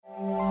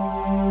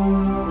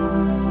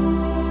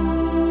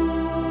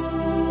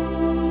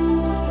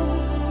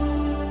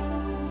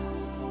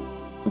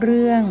เ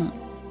รื่อง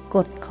ก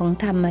ฎของ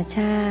ธรรมช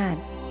าติ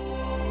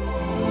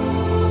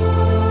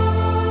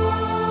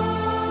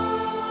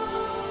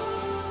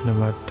น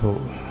มัตถุ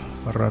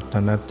รัต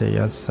นัต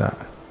ยัสสะ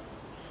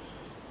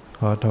ข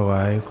อถว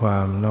ายควา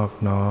มนอบ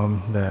น้อม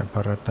แด่พร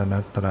ะรัตน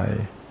ตรัย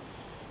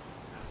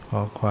ขอ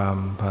ความ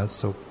ผา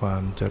สุกควา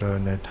มเจริญ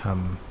ในธรรม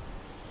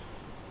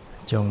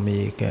จงมี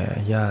แก่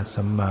ญาติ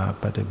สัมมา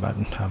ปฏิบั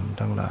ติธรรม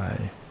ทั้งหลาย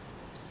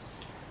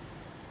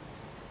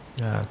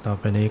ต่อ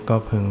ไปนี้ก็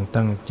พึง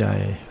ตั้งใจ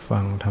ฟั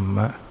งธรรม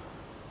ะ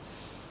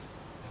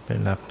เป็น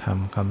หลักธรรม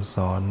คำส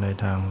อนใน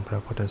ทางพระ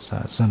พุทธศ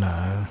าสนา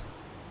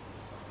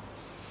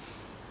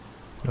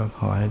ก็ข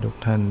อให้ทุก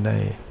ท่านได้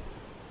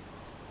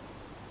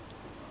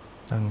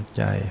ตั้งใ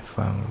จ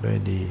ฟังด้วย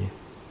ดี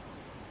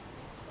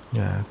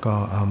ก็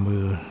เอามื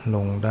อล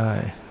งได้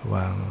ว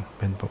างเ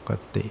ป็นปก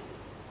ติ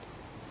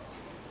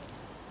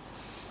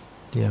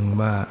เพียง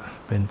ว่า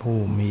เป็นผู้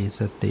มี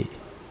สติ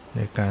ใน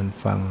การ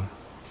ฟัง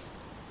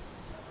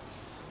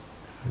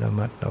ระ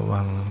มัดระ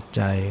วังใ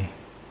จ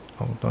ข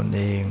องตนเ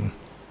อง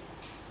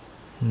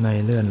ไม่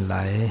เลื่อนไหล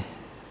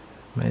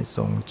ไม่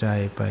ส่งใจ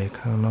ไป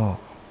ข้างนอก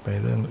ไป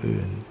เรื่อง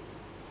อื่น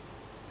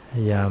พ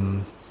ยายาม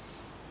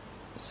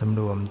สำ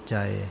รวมใจ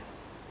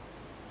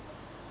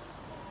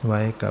ไ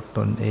ว้กับต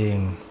นเอง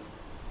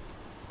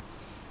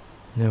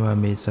เรียกว่า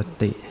มีส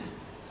ติ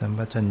สัมป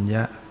ชัญญ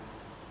ะ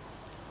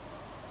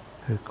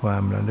คือควา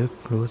มระลึก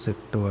รู้สึก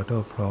ตัวทั่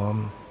วพร้อม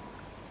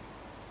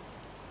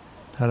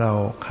ถ้าเรา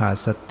ขาด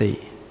สติ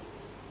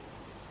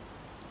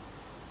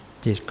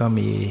จิตก็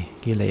มี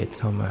กิเลส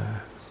เข้ามา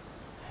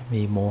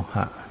มีโมห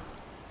ะ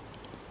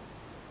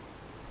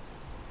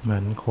เหมื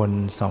อนคน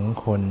สอง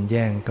คนแ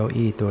ย่งเก้า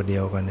อี้ตัวเดี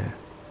ยวกันเนี่ย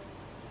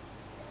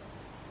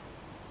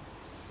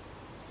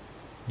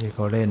ที่เข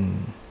าเล่น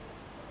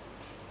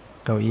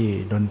เก้าอี้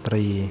ดนต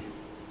รี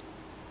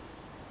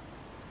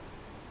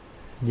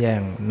แย่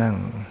งนั่ง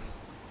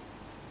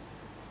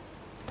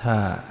ถ้า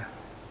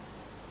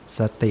ส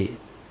ติ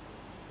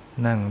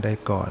นั่งได้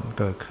ก่อน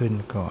เกิดขึ้น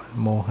ก่อน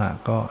โมหะ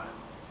ก็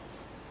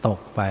ต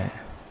กไป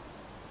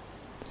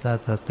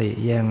สติ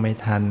แย่งไม่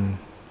ทัน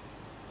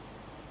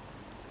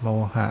โม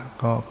หะ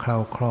ก็เข้า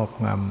ครอบ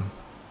ง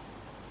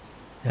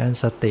ำดังนั้น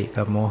สติ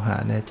กับโมหะ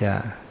เนี่ยจะ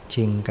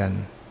ชิงกัน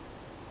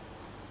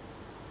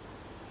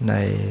ใน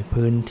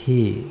พื้น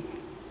ที่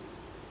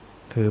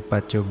คือปั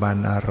จจุบัน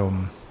อารม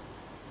ณ์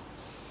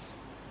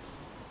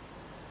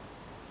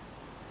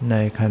ใน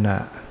ขณะ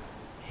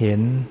เห็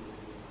น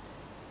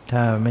ถ้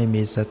าไม่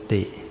มีส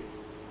ติ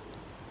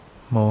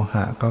โมห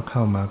ะก็เข้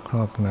ามาคร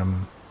อบงำ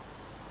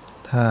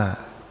ถ้า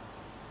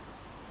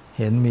เ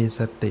ห็นมี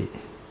สติ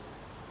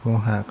โม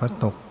หะก็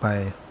ตกไป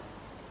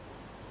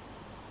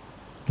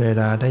เว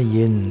ลาได้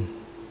ยิน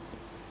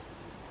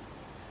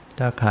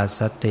ถ้าขาด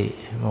สติ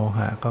โมห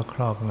ะก็ค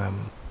รอบง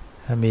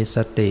ำถ้ามีส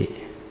ติ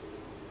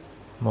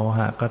โมห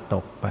ะก็ต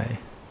กไป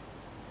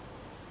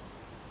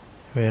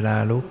เวลา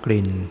รู้ก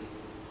ลิ่น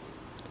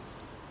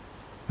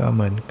ก็เ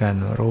หมือนกัน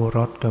รู้ร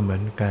สก็เหมื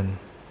อนกัน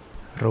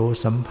รู้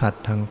สัมผัส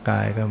ทางก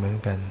ายก็เหมือน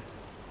กัน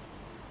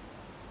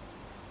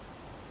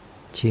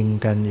ชิง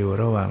กันอยู่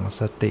ระหว่าง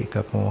สติ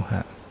กับโมห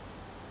ะ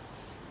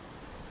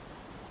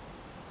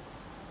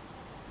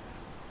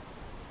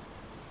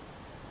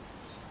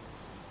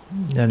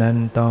ดังนั้น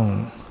ต้อง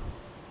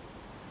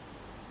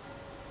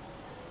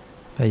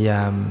พยาย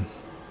าม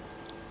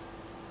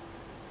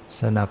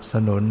สนับส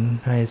นุน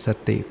ให้ส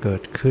ติเกิ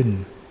ดขึ้น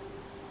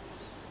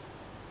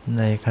ใ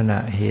นขณะ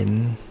เห็น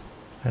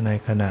ใน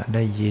ขณะไ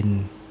ด้ยิน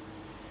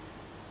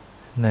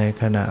ใน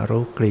ขณะ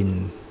รู้กลิ่น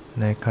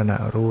ในขณะ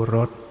รู้ร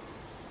ส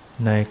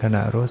ในขณ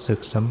ะรู้สึก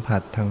สัมผั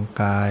สทาง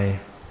กาย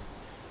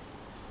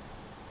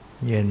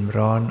เย็น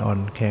ร้อนอ่อ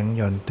นแข็งห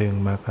ย่อนตึง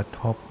มากระ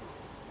ทบ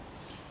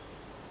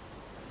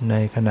ใน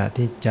ขณะ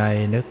ที่ใจ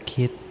นึก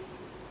คิด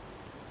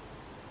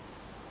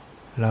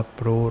รับ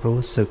รู้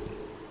รู้สึก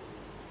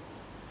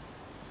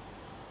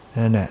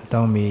นั่นแหละต้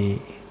องมี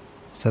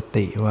ส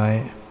ติไว้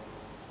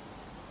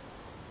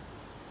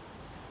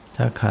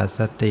ถ้าขาด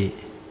สติ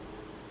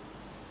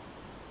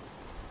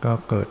ก็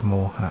เกิดโม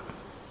หะ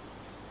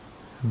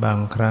บาง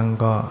ครั้ง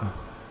ก็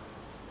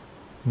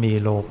มี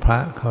โลภะ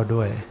เข้า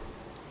ด้วย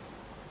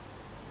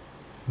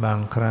บาง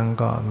ครั้ง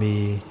ก็มี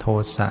โท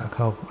สะเ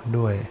ข้า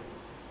ด้วย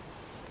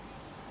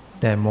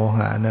แต่โมห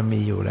ะนั้น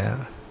มีอยู่แล้ว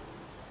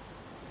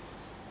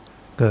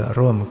เกิด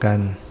ร่วมกัน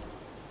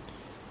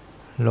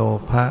โล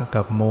ภะ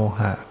กับโม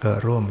หะเกิด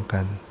ร่วมกั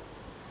น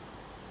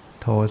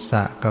โทส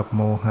ะกับโ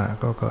มหะ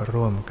ก็เกิด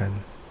ร่วมกัน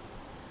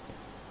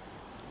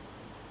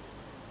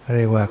เ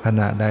รียกว่าข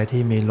ณะใด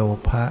ที่มีโล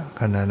ภะ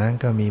ขณะนั้น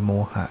ก็มีโม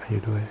หะอ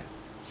ยู่ด้วย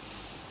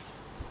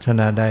ข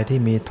ณะใดที่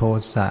มีโท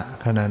สะ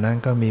ขณะนั้น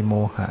ก็มีโม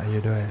หะอ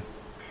ยู่ด้วย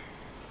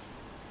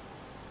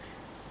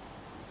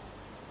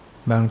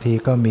บางที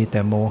ก็มีแ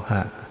ต่โมห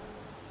ะ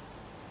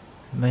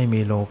ไม่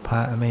มีโลภ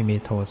ะไม่มี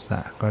โทสะ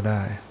ก็ไ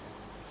ด้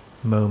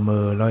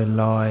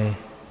ลอย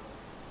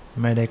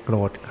ไม่ได้โกร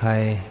ธใคร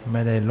ไ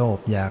ม่ได้โลภ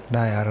อยากไ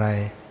ด้อะไร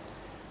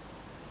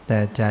แต่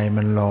ใจ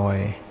มันลอย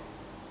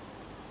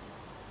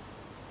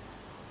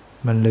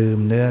มันลืม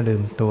เนื้อลื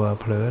มตัว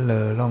เผลอเล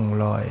อล่อง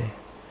ลอย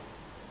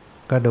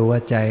ก็ดูว่า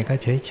ใจก็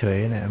เฉย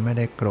ๆเนี่ยไม่ไ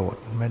ด้โกรธ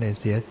ไม่ได้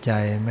เสียใจ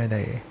ไม่ไ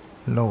ด้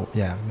โลภ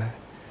อยากได้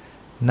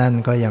นั่น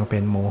ก็ยังเป็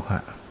นโมหะ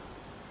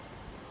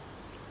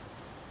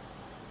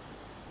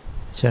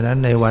ฉะนั้น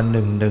ในวันห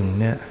นึ่ง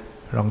เนี่ย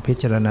ลองพิ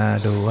จารณา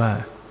ดูว่า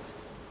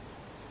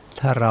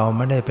ถ้าเราไ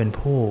ม่ได้เป็น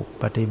ผู้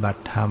ปฏิบั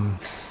ติธรรม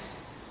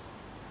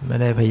ไม่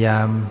ได้พยายา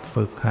ม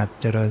ฝึกหัด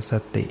เจริญส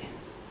ติ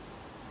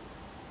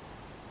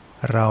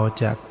เรา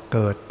จะเ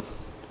กิด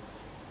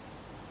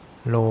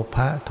โลภ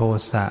ะโท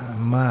สะ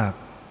มาก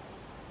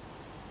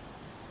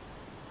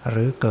ห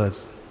รือเกิด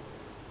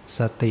ส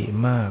ติ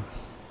มาก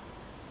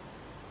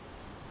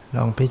ล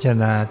องพิจาร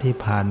ณาที่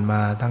ผ่านม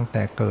าตั้งแ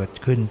ต่เกิด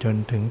ขึ้นจน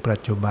ถึงปั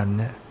จจุบัน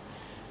เนี่ย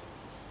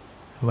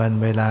วัน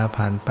เวลา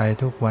ผ่านไป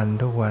ทุกวั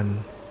น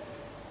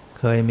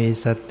เคยมี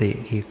สติ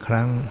กี่ค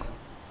รั้ง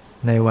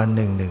ในวันห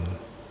นึ่ง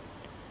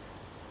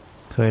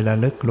เคยระ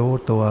ลึกรู้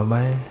ตัวไหม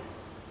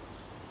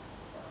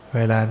เว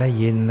ลาได้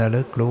ยินระ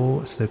ลึกรู้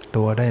สึก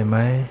ตัวได้ไหม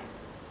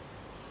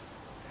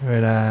เว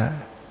ลา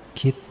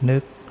คิดนึ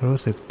กรู้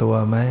สึกตัว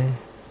ไหม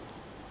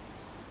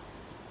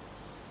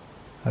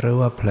หรือ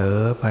ว่าเผลอ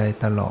ไป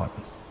ตลอด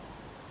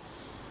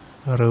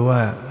หรือว่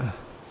า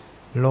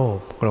โลภ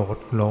โกรธ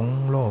หลง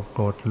โลภโก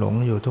รธหลง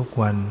อยู่ทุก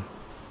วัน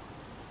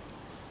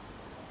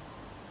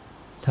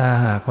ถ้า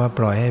หากว่าป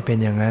ล่อยให้เป็น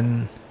อย่างนั้น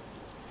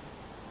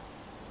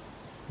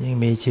ยิ่ง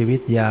มีชีวิ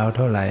ตยาวเ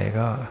ท่าไหร่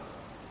ก็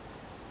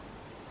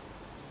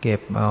เก็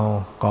บเอา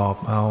กอบ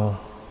เอา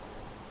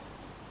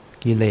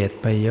กิเลส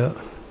ไปเยอะ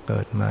เกิ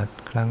ดมา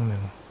ครั้งหนึ่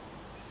ง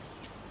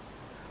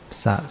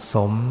สะส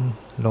ม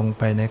ลงไ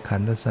ปในขั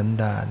นธสัน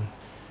ดาน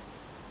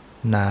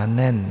หนาแ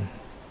น่น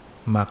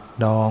หมัก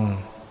ดอง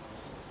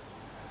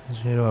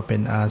เรียกว่าเป็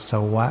นอาส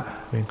วะ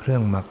เป็นเครื่อ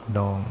งหมักด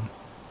อง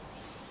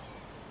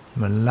เห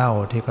มือนเหล้า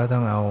ที่เขาต้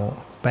องเอา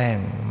แป้ง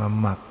มา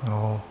หมักเอา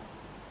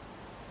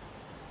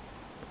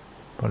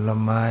ผล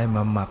ไม้ม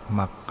าห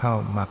มักเข้า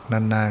หมัก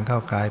นานๆเข้า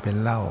กลายเป็น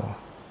เหล้า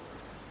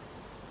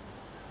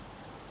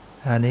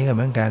อันนี้ก็เห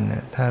มือนกันเนี่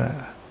ยถ้า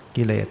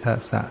กิเลสถ้า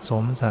สะส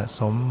ม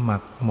หมั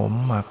กหมม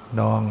หมัก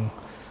ดอง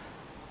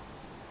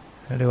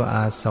เรียกว่าอ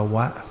าสว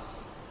ะ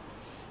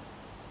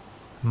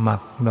หมั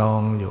กดอ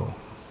งอ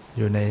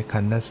ยู่ในขั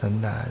นธสัน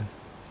ดาน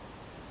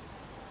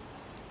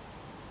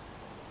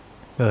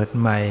เกิด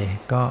ใหม่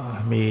ก็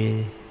มี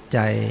ใจ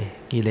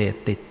กิเลส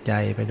ติดใจ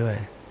ไปด้วย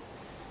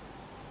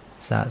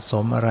สะส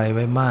มอะไรไ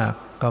ว้มาก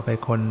ก็เป็น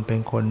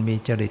คนมี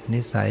จริต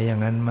นิสัยอย่า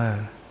งนั้นมาก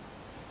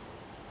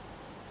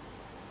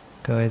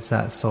เคยส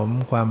ะสม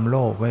ความโล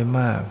ภไว้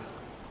มาก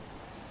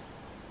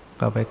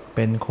ก็ไปเ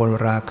ป็นคน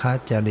ราคะ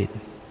จริต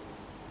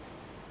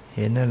เ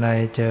ห็นอะไร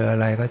เจออะ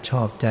ไรก็ช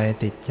อบใจ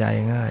ติดใจ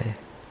ง่าย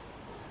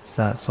ส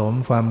ะสม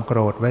ความโกร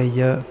ธไว้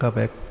เยอะก็ไป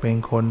เป็น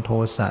คนโท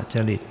สะจ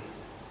ริต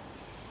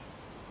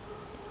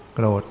โก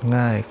รธ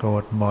ง่ายโกร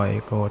ธบ่อย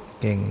โกรธ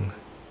เก่ง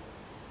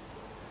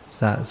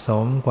สะส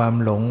มความ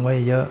หลงไว้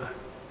เยอะ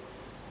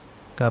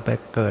ก็ไป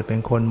เกิดเป็น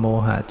คนโม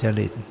หะจ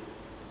ริต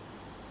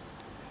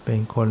เป็น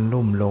คน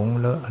ลุ่มหลง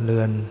เลอะเลื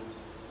อน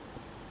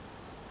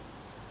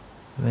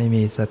ไม่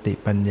มีสติ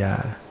ปัญญา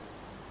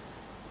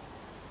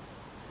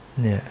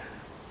เนี่ย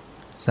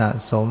สะ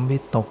สมวิ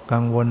ตกกั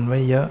งวลไว้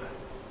เยอะ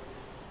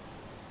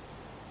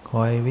ค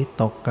อยวิ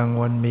ตกกัง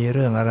วลมีเ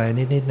รื่องอะไร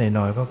นิดๆห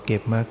น่อยๆก็เก็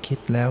บมาคิด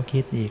แล้ว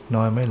คิดอีกน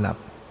อนไม่หลับ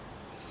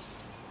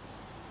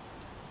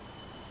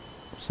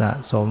สะ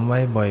สมไว้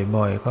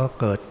บ่อยๆก็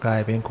เกิดกลาย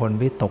เป็นคน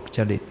วิตกจ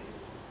ริต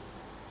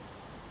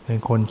เป็น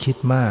คนคิด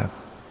มาก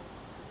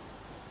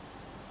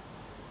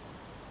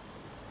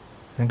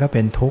นั่นก็เ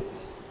ป็นทุกข์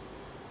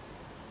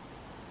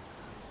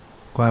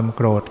ความโ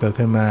กรธเกิด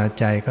ขึ้นมา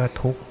ใจก็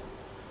ทุกข์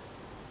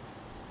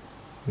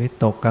วิ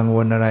ตกกังว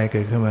ลอะไรเกิ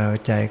ดขึ้นมา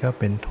ใจก็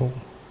เป็นทุกข์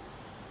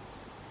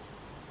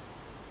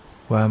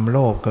ความโล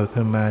ภเกิด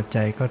ขึ้นมาใจ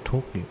ก็ทุ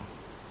กข์อยู่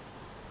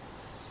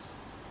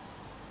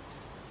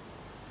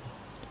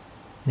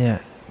เนี่ย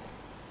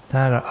ถ้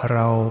าเร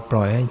าป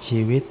ล่อยให้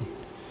ชีวิต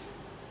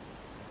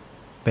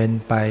เป็น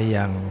ไปอ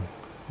ย่าง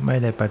ไม่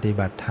ได้ปฏิ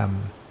บัติธรรม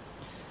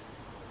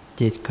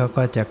จิตเขา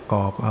ก็จะก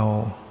อบเอา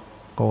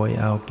โกย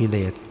เอากิเล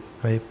ส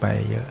ไว้ไป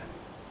เยอะ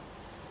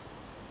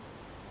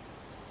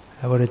พ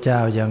ระพุทธเจ้า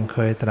ยังเค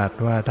ยตรัส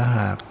ว่าถ้าห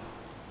าก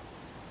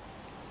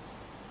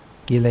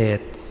กิเล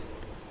ส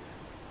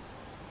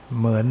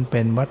เหมือนเ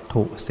ป็นวัต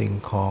ถุสิ่ง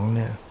ของเ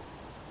นี่ย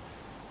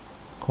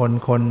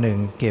คนหนึ่ง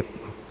เก็บ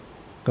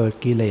เกิด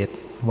กิเลส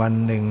วัน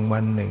หนึ่ง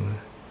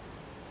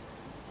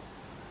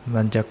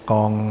มันจะก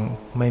อง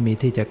ไม่มี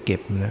ที่จะเก็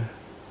บนะ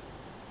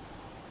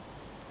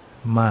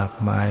มาก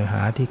มายห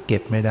าที่เก็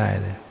บไม่ได้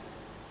เลย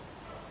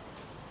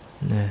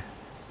นะ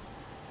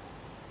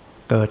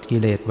เกิดกิ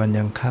เลสวัน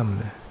ยังค่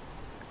ำ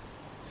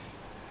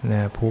น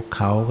ะภูเข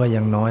าก็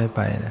ยังน้อยไป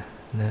น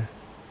ะ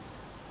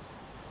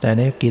แต่ใ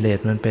นกิเลส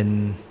มันเ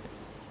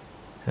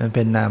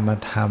ป็นนาม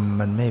ธรรม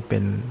มันไม่เป็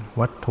น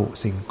วัตถุ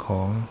สิ่งข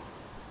อง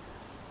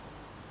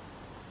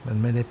มัน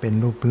ไม่ได้เป็น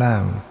รูปร่า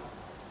ง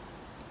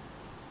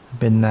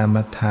เป็นนาม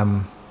ธรรม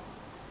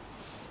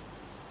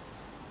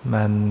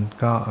มัน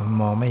ก็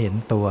มองไม่เห็น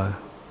ตัว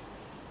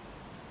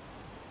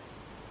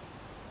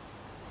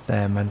แต่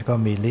มันก็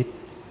มีฤทธิ์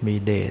มี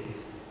เดช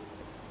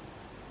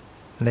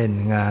เล่น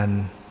งาน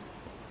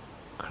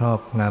ครอ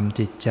บงำ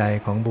จิตใจ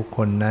ของบุคค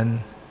ลนั้น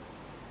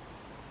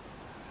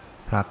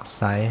ผลักไ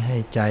สให้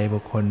ใจบุ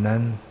คคลนั้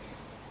น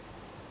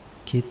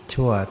คิด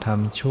ชั่วท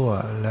ำชั่ว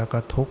แล้วก็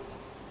ทุกข์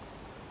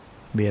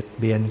เบียด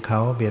เบียนเข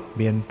าเบียดเ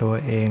บียนตัว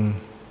เอง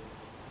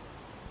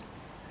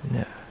เ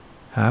นี่ย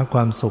หาคว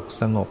ามสุข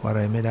สงบอะไร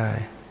ไม่ได้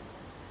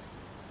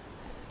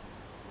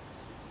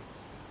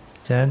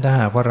ฉะนั้นถ้า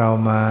หากว่าเรา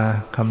มา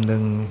คำนึ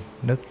ง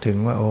นึกถึง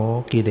ว่าโอ้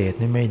กิเลส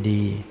นี่ไม่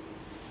ดี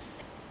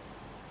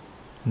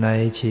ใน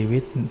ชีวิ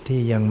ต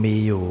ที่ยังมี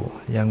อยู่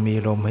ยังมี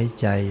ลมหาย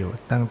ใจอยู่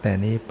ตั้งแต่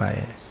นี้ไป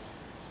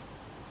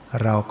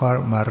เราก็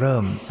มาเริ่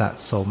มสะ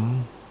สม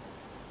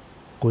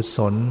กุศ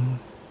ล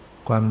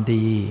ความ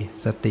ดี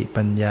สติ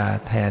ปัญญา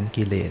แทน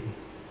กิเลส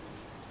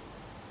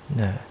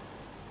นะ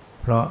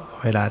เพราะ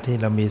เวลาที่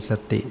เรามีส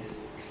ติ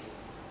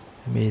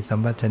มีสัม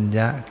ปชัญญ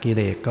ะกิเ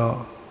ลสก็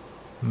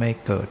ไม่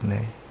เกิดเล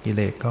ยกิเ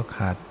ลสก็ข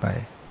าดไป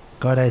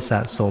ก็ได้สะ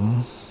สม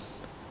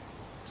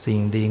สิ่ง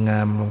ดีงา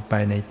มลงไป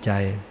ในใจ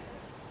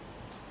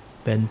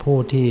เป็นผู้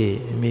ที่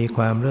มีค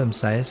วามเลื่อม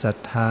ใสศรัท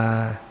ธา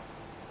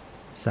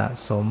สะ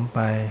สมไป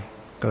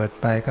เกิด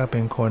ไปก็เป็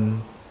นคน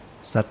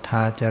ศรัทธ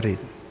าจริ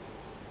ต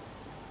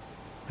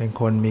เป็น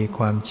คนมีค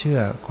วามเชื่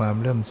อความ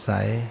เลื่อมใส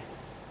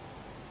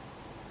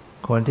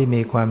คนที่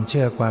มีความเ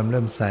ชื่อความเ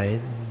ลื่อมใส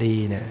ดี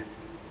เนี่ย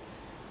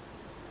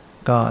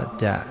ก็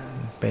จะ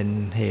เป็น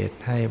เหตุ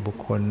ให้บุค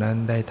คลนั้น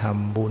ได้ท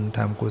ำบุญท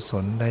ำกุศ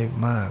ลได้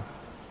มาก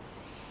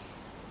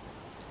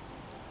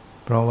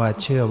เพราะว่า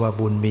เชื่อว่า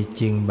บุญมี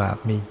จริงบาป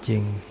มีจริ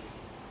ง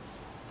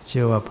เ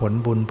ชื่อว่าผล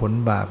บุญผล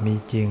บาปมี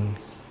จริง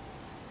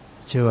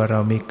เชื่อว่าเรา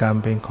มีกรรม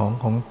เป็นข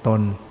องต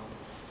น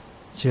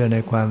เชื่อใน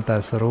ความตรั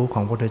สรู้ข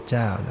องพระพุทธเ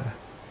จ้านะ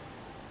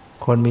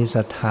คนมีศ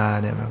รัทธา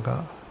เนี่ยมันก็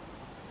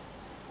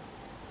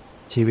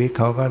ชีวิตเ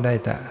ขาก็ได้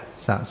แต่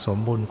สะสม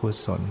บุญกุ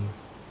ศล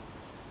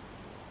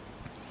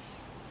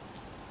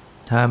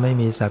ถ้าไม่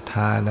มีศรัทธ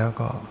าแล้ว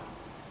ก็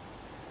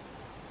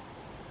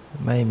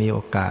ไม่มีโอ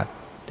กาส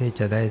ที่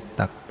จะได้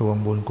ตักตวง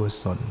บุญกุ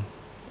ศล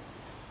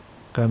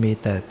ก็มี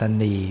แต่ต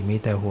ณีมี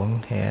แต่หวง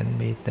แหน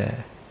มีแต่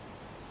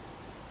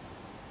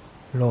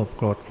โลภโ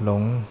กรธหล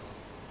ง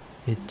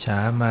อิจฉา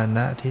มาน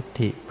ะทิฏ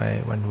ฐิไป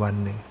วัน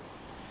ๆหนึ่ง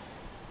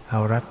เอา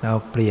รัดเอา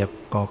เปรียบ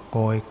กอบโก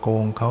ยโก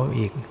งเขา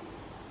อีก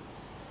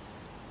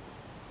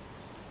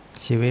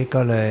ชีวิต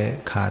ก็เลย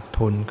ขาด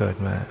ทุนเกิด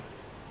มา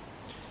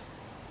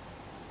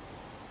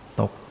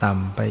ตกต่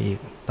ำไปอีก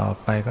ต่อ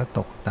ไปก็ต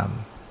กต่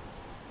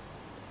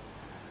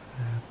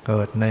ำเ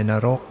กิดในน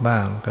รกบ้า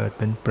งเกิดเ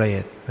ป็นเปร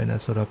ตเป็นอ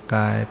สุรก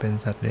ายเป็น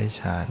สัตว์เดรัจ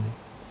ฉาน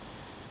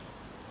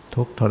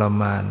ทุกข์ทร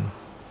มาน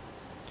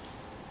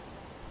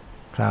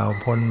คราว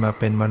พ้นมา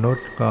เป็นมนุษ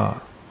ย์ก็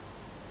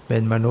เป็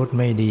นมนุษย์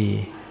ไม่ดี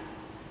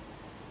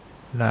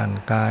ร่าง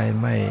กาย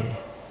ไ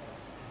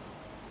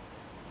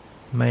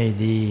ม่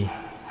ดี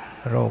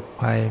โรค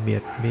ภัยเบีย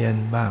ดเบียน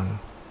บ้าง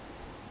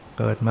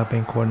เกิดมาเป็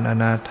นคนอ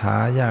นาถา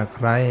ยาก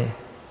ไร้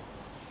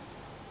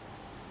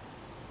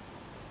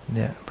เ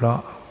นี่ยเพราะ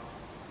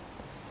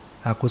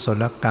อกุศ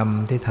ลกรรม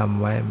ที่ท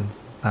ำไว้มัน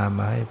ตามม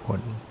าให้ผ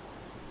ล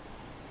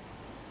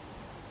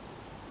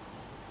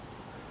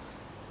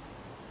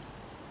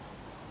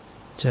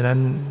ฉะนั้น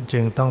จึ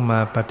งต้องมา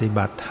ปฏิ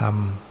บัติธรรม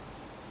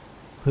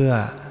เพื่อ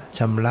ช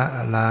ำระ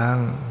ล้าง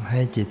ใ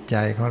ห้จิตใจ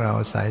ของเรา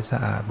ใสสะ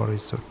อาดบ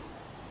ริสุทธิ์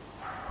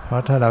เพรา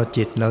ะถ้าเรา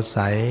จิตเราใส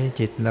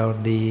จิตเรา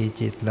ดี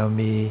จิตเรา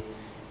มี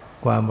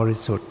ความบริ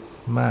สุทธิ์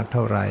มากเ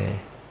ท่าไหร่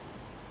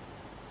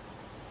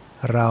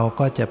เรา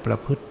ก็จะประ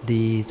พฤติ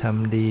ดีท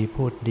ำดี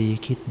พูดดี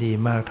คิดดี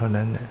มากเท่า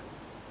นั้น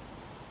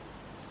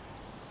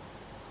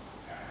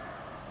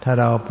ถ้า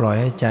เราปล่อย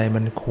ให้ใจ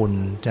มันขุ่น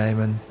ใจ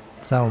มัน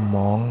เศร้าหม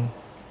อง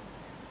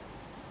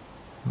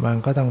มัน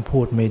ก็ต้องพู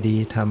ดไม่ดี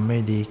ทำไม่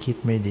ดีคิด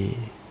ไม่ดี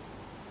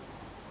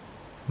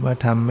เมื่อ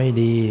ทำไม่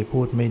ดีพู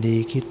ดไม่ดี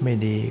คิดไม่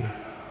ดี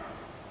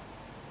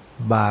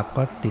บาป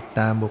ก็ติดต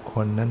ามบุคค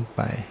ลนั้นไ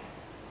ป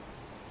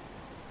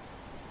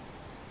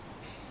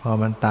พอ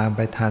มันตามไป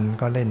ทัน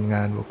ก็เล่นง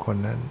านบุคคล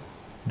นั้น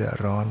เดือด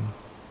ร้อน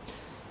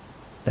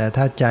แต่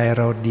ถ้าใจเ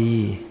ราดี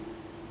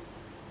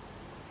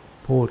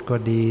พูดก็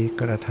ดี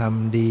กระท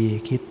ำดี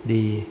คิด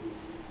ดี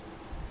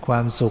ควา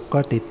มสุขก็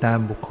ติดตาม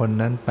บุคคล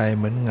นั้นไปเ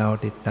หมือนเงา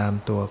ติดตาม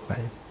ตัวไป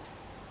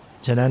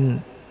ฉะนั้น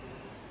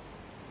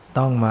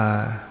ต้องมา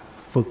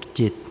ฝึก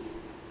จิต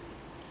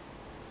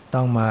ต้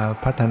องมา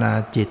พัฒนา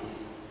จิต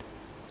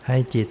ให้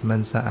จิตมั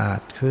นสะอา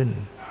ดขึ้น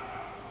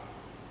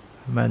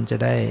มันจะ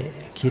ได้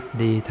คิด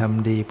ดีท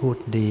ำดีพูด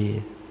ดี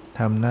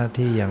ทำหน้า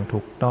ที่อย่าง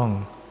ถูกต้อง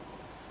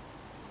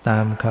ตา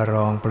มคร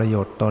องประโย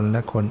ชน์ตนแล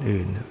ะคน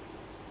อื่น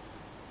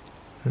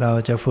เรา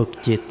จะฝึก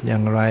จิตอย่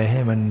างไรให้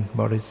มัน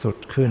บริสุท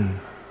ธิ์ขึ้น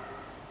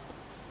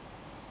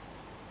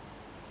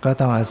ก็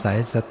ต้องอาศัย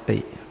สติ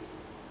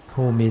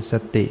ผู้มีส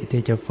ติ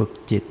ที่จะฝึก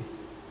จิต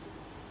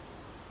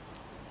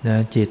นะ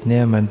จิตเนี่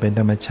ยมันเป็น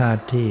ธรรมชา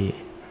ติที่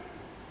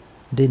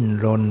ดิ้น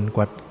รนก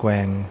วัดแก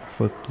ว่ง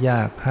ฝึกย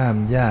ากห้าม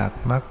ยาก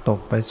มักตก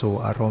ไปสู่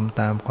อารมณ์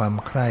ตามความ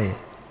ใคร่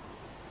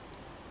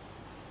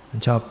มัน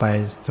ชอบไป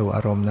สู่อ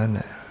ารมณ์นั้น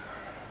น่ะ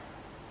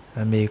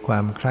มันมีควา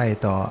มใคร่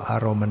ต่ออา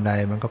รมณ์ใด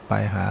มันก็ไป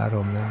หาอาร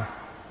มณ์นั้น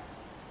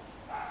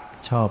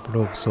ชอบ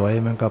รูปสวย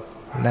มันก็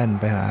แล่น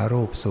ไปหา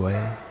รูปสวย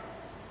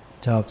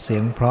ชอบเสีย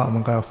งเพราะมั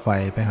นก็ใฝ่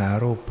ไปหา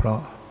รูปเพรา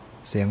ะ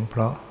เสียงเพ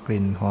ราะก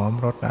ลิ่นหอม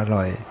รสอ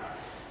ร่อย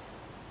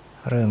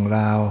เรื่องร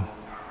าว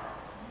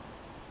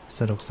ส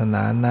นุกสน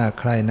านน่า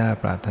ใคร่น่า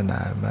ปรารถนา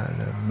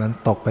มัน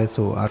ตกไป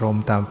สู่อารม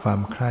ณ์ตามความ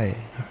ใคร่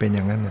เป็นอ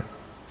ย่างนั้นน่ะ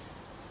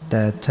แ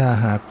ต่ถ้า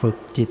หากฝึก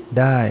จิต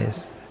ได้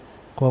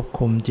ควบ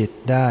คุมจิต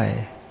ได้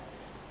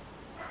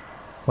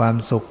ความ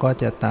สุขก็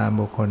จะตาม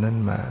บุคคลนั้น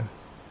มา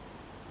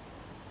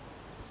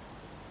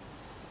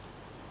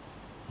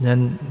นั้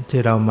น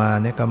ที่เรามา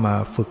เนี่ยก็มา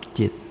ฝึก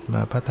จิตม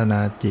าพัฒนา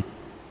จิต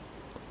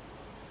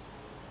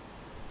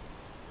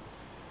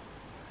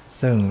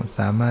ซึ่งส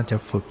ามารถจะ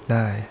ฝึกไ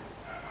ด้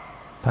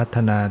พัฒ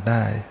นาไ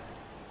ด้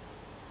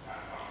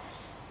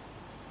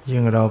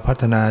ยิ่งเราพั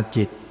ฒนา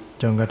จิต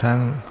จนกระทั่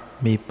ง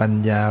มีปัญ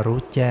ญารู้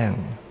แจ้ง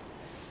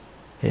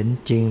เห็น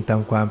จริงตา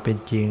มความเป็น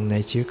จริงใน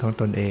ชีวิตของ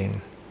ตนเอง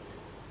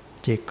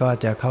จิตก็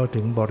จะเข้า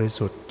ถึงบริ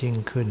สุทธิ์ยิ่ง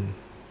ขึ้น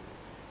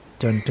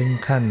จนถึง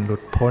ขั้นหลุ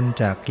ดพ้น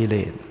จากกิเล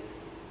ส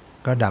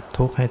ก็ดับ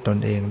ทุกข์ให้ตน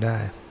เองได้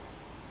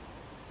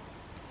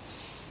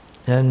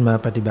ฉะนั้นมา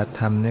ปฏิบัติ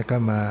ธรรมเนี่ยก็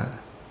มา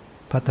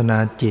พัฒนา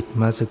จิต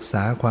มาศึกษ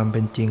าความเ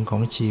ป็นจริงขอ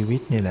งชีวิ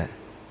ตนี่แหละ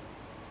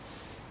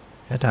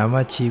ถ้าถาม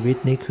ว่าชีวิต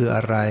นี้คืออ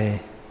ะไร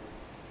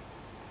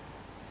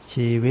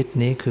ชีวิต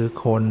นี้คือ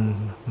คน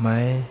ไหม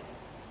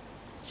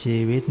ชี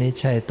วิตนี้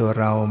ใช่ตัว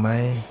เราไหม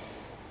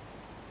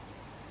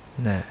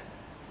นะ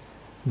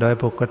โดย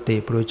ปกติ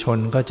ปุถุชน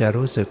ก็จะ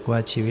รู้สึกว่า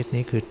ชีวิต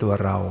นี้คือตัว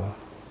เรา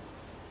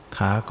ข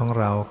าของ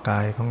เราก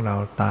ายของเรา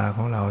ตาข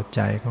องเราใ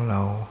จของเร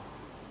า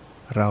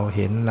เราเ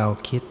ห็นเรา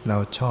คิดเรา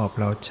ชอบ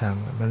เราชัง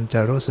มันจะ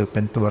รู้สึกเ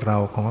ป็นตัวเรา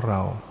ของเร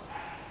า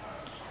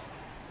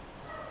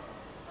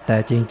แต่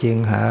จริง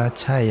ๆหา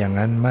ใช่อย่าง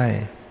นั้นไม่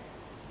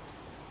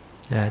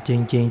จ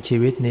ริงๆชี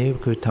วิตนี้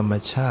คือธรรม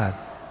ชาติ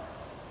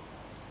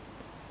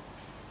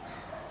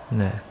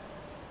นะ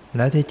แ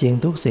ละที่จริง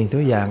ทุกสิ่งทุ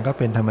กอย่างก็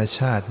เป็นธรรมช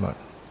าติหมด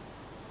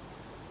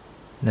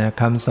นะ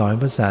คำสอน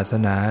พุทธศาส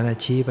นานะ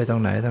ชี้ไปตร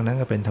งไหนตรงนั้น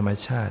ก็เป็นธรรม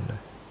ชาติ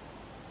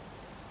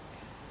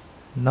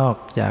นอก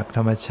จากธ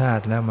รรมชา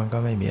ติแล้วมันก็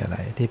ไม่มีอะไร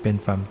ที่เป็น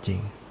ความจริง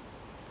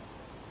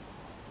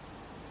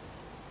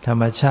ธร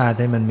รมชาติไ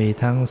ด้มันมี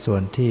ทั้งส่ว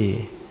นที่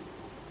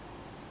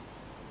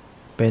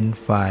เป็น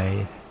ฝ่าย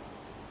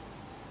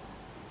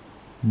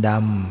ด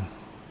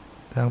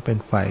ำทั้งเป็น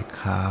ฝ่าย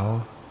ขาว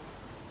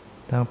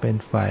ทั้งเป็น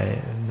ฝ่าย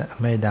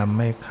ไม่ดำ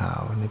ไม่ขา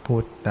วนี่พู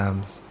ดตาม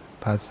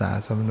ภาษา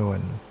สำนวน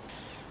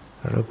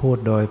หรือพูด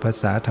โดยภา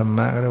ษาธรรม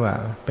ะก็เรียกว่า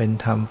เป็น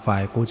ธรรมฝ่า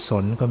ยกุศ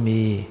ลก็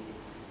มี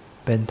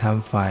เป็นธรรม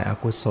ฝ่ายอ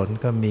กุศล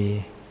ก็มี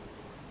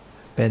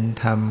เป็น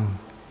ธรรม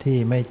ที่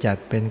ไม่จัด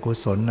เป็นกุ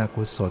ศลอ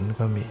กุศล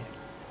ก็มี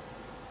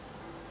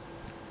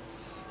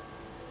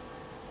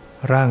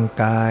ร่าง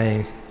กาย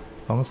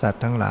ของสัต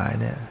ว์ทั้งหลาย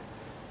เนี่ย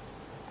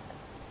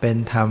เป็น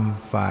ธรรม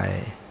ฝ่าย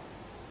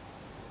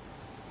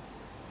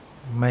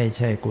ไม่ใ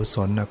ช่กุศ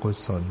ลอกุ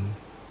ศล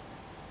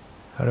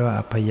เรียกว่า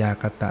อัพยา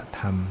กต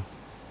ธรรม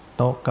โ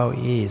ต๊ะเก้า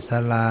อี้ศา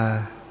ลา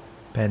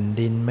แผ่น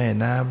ดินแม่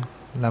น้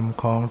ำล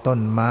ำคลองต้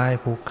นไม้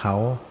ภูเขา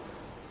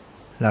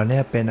เหล่านี้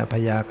เป็นอัพ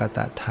ยากต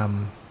ธรรม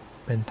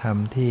เป็นธรรม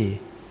ที่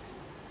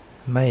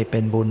ไม่เป็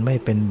นบุญไม่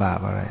เป็นบาป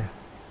อะไร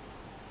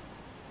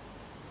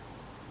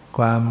ค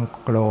วาม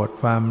โกรธ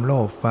ความโล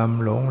ภความ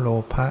หลงโล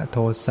ภะโท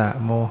สะ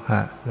โมห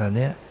ะเหล่า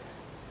นี้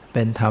เ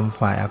ป็นธรรม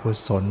ฝ่ายอกุ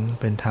ศล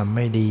เป็นธรรมไ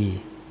ม่ดี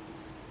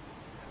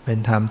เป็น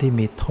ธรรมที่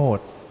มีโทษ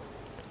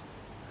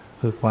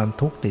คือความ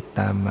ทุกข์ติด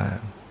ตามมา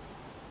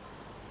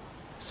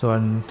ส่วน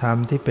ธรรม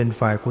ที่เป็น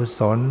ฝ่ายกุ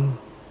ศล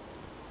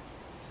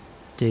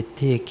จิต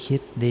ที่คิ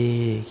ดดี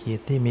จิต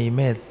ที่มีเ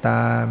มตต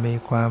ามี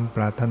ความป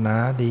รารถนา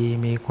ดี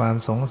มีความ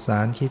สงสา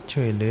รคิด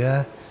ช่วยเหลือ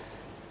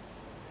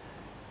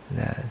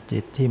จิ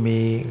ตที่มี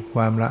ค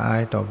วามละอา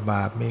ยต่อบ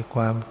าปมีค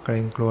วามเกร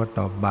งกลัว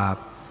ต่อบาป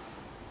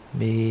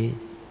มี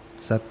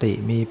สติ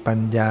มีปัญ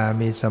ญา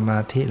มีสมา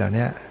ธิเหล่า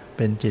นี้เ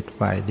ป็นจิต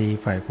ฝ่ายดี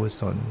ฝ่ายกุ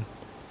ศล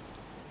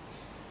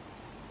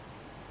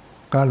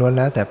ก็ล้วนแ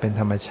ล้วแต่เป็น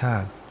ธรรมชา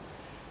ติ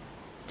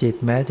จิต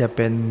แม้จะเ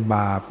ป็นบ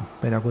าป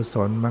เป็นอกุศ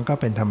ลมันก็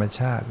เป็นธรรม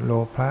ชาติโล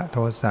ภะโท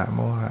สะโม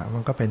หะมั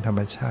นก็เป็นธรร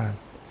มชาติ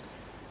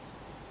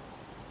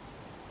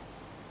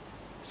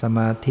สม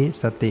าธิ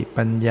สติ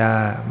ปัญญา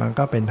มัน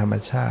ก็เป็นธรรม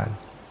ชาติ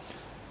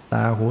ต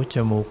าหูจ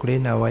มูกลิ้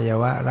นอวัย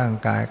วะร่าง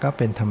กายก็เ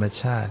ป็นธรรม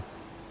ชาติ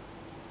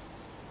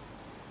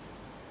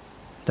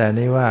แต่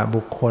นี่ว่า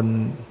บุคคล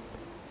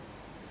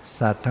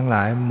สัตว์ทั้งหล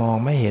ายมอง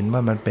ไม่เห็นว่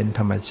ามันเป็น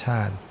ธรรมช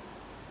าติ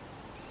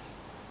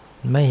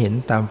ไม่เห็น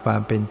ตามควา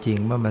มเป็นจริง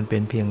ว่ามันเป็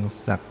นเพียง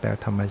สักแต่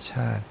ธรรมช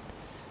าติ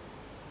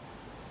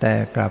แต่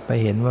กลับไป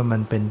เห็นว่ามั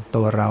นเป็น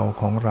ตัวเรา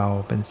ของเรา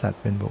เป็นสัต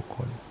ว์เป็นบุคค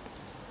ล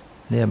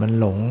เนี่ยมัน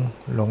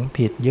หลง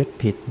ผิดยึด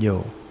ผิดอยู่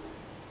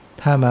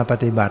ถ้ามาป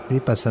ฏิบัติวิ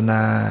ปัสสน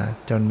า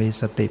จนมี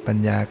สติปัญ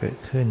ญาเกิด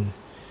ขึ้น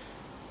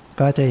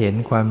ก็จะเห็น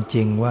ความจ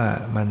ริงว่า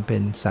มันเป็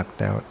นสักแ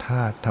ต่ธ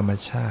าตุธรรม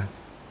ชาติ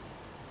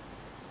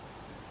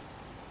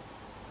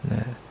น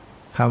ะ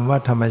คำว่า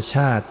ธรรมช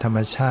าติธรร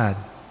มชาติ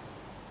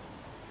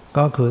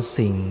ก็คือ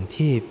สิ่ง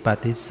ที่ป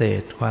ฏิเส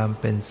ธความ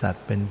เป็นสัต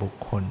ว์เป็นบุค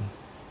คล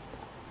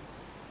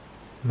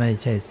ไม่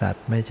ใช่สัต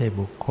ว์ไม่ใช่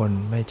บุคคล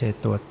ไม่ใช่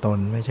ตัวตน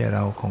ไม่ใช่เร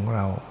าของเร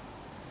า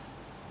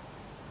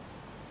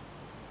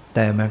แ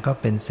ต่มันก็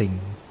เป็น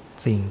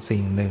สิ่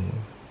งหนึ่ง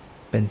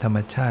เป็นธรรม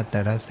ชาติแ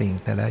ต่ละสิ่ง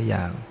แต่ละอ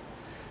ย่าง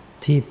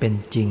ที่เป็น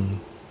จริง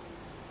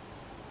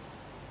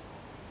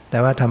แต่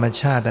ว่าธรรม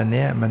ชาติอันเ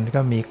นี้ยมัน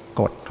ก็มี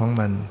กฎของ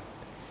มัน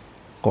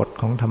กฎ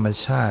ของธรรม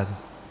ชาติ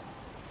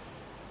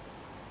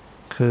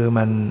คือ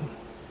มัน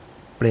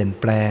เปลี่ยน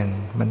แปลง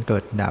มันเกิ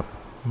ดดับ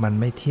มัน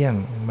ไม่เที่ยง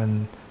มัน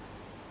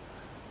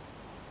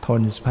ท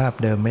นสภาพ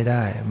เดิมไม่ไ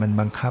ด้มัน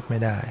บังคับไม่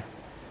ได้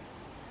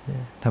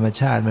ธรรม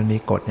ชาติมันมี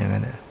กฎอย่าง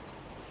นั้น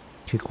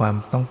คือความ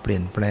ต้องเปลี่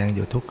ยนแปลงอ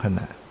ยู่ทุกขณ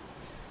ะ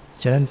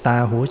ฉะนั้นตา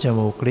หูจ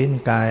มูกลิ้น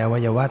กายอวั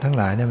ยวะทั้ง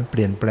หลายเนี่ยมันเป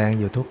ลี่ยนแปลง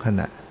อยู่ทุกข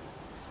ณะ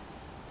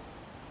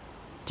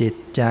จิต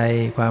ใจ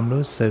ความ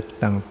รู้สึก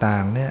ต่า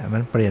งๆเนี่ยมั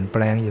นเปลี่ยนแป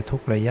ลงอยู่ทุ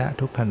กระยะ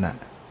ทุกขณะ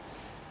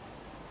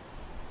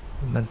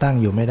มันตั้ง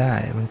อยู่ไม่ได้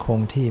มันคง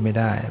ที่ไม่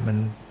ได้มัน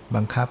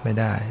บังคับไม่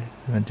ได้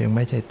มันจึงไ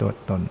ม่ใช่ตัว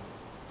ตน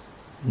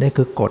นี่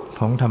คือกฎ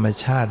ของธรรม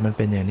ชาติมันเ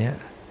ป็นอย่างนี้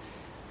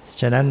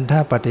ฉะนั้นถ้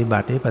าปฏิบั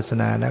ติวิปัสส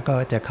นาแล้วก็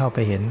จะเข้าไป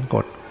เห็นก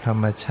ฎธร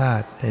รมชา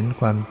ติเห็น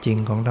ความจริง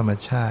ของธรรม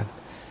ชาติ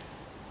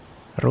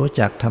รู้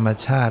จักธรรม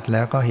ชาติแ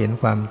ล้วก็เห็น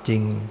ความจริ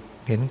ง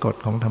เห็นกฎ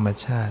ของธรรม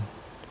ชาติ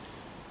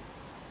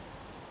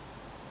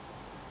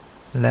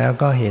แล้ว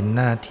ก็เห็น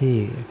หน้าที่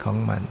ของ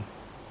มัน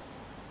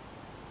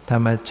ธร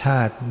รมชา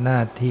ติหน้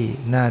า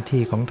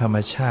ที่ของธรรม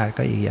ชาติ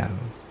ก็อีกอย่าง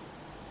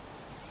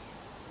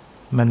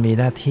มันมี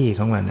หน้าที่ข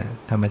องมันนะ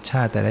ธรรมช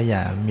าติแต่ละอ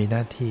ย่างมีหน้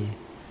าที่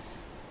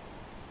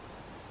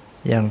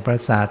อย่างประ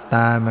สาทต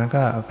ามัน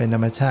ก็เป็นธร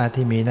รมชาติ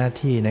ที่มีหน้า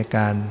ที่ในก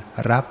าร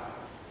รับ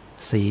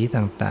สี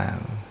ต่าง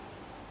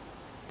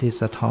ๆที่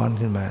สะท้อน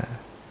ขึ้นมา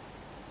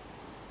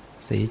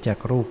สีจาก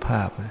รูปภ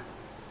าพ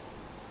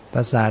ป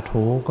ระสาท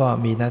หูก็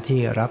มีหน้า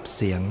ที่รับเ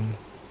สียง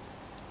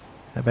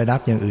ไปรั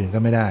บอย่างอื่นก็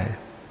ไม่ได้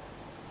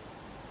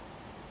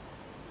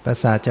ประ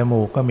สาทจ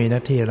มูกก็มีหน้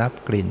าที่รับ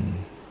กลิ่น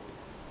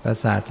ประ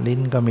สาทลิ้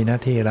นก็มีหน้า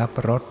ที่รับ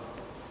รส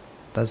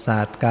ประสา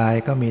ทกาย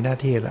ก็มีหน้า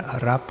ที่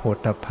รับโผฏ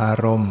ฐัพพา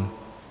รมณ์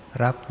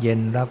รับเย็น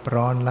รับ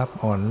ร้อนรับ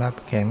อ่อนรับ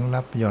แข็ง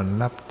รับหย่อน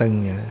รับตึง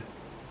อย่างนี้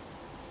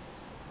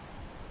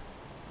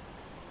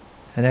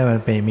อันนี้มัน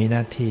เป็นมีหน้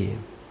าที่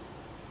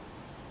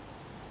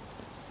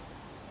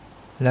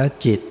แล้ว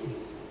จิต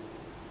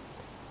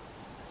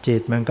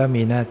มันก็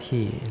มีหน้า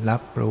ที่รั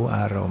บรู้อ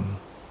ารมณ์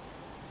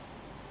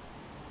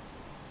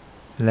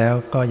แล้ว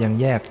ก็ยัง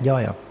แยกย่อ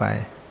ยออกไป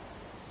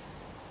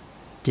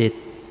จิต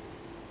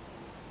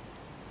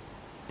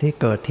ที่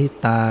เกิดที่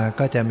ตา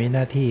ก็จะมีห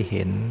น้าที่เ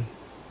ห็น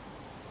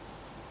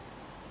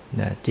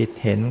นะจิต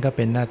เห็นก็เ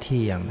ป็นหน้า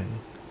ที่อย่างหนึ่ง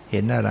เห็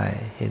นอะไร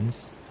เ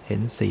ห็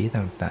นสี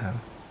ต่าง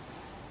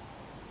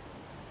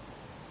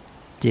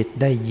ๆจิต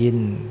ได้ยิน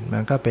มั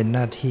นก็เป็นห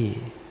น้าที่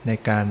ใน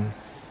การ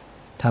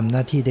ทำหน้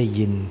าที่ได้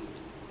ยิน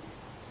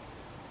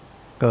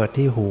เกิด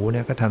ที่หูเ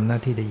นี่ยก็ทำหน้า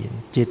ที่ได้ยิน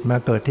จิตมา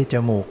เกิดที่จ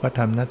มูกก็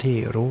ทำหน้าที่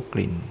รู้ก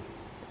ลิ่น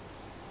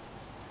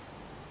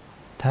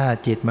ถ้า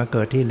จิตมาเ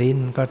กิดที่ลิ้น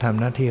ก็ทำ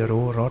หน้าที่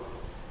รู้รส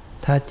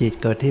ถ้าจิต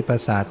เกิดที่ประ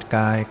สาทก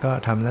ายก็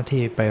ทำหน้า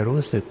ที่ไป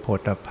รู้สึกโผฏ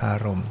ฐัพพา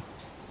รมณ์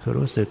คือ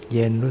รู้สึกเ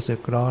ย็นรู้สึก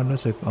ร้อน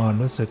รู้สึกอ่อน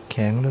รู้สึกแ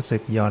ข็งรู้สึ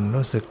กหย่อน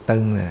รู้สึกตึ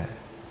งเนี่ย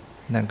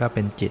นั่นก็เ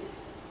ป็นจิต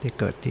ที่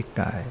เกิดที่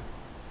กาย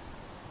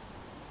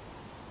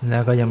แล้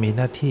วก็ยังมีห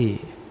น้าที่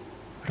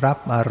รับ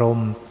อารม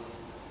ณ์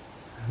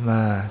ม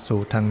า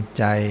สู่ทางใ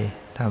จ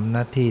ทำห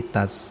น้าที่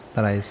ตัดไต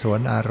ร่สวน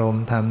อารม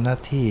ณ์ทำหน้า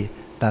ที่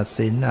ตัด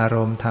สินอาร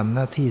มณ์ทำห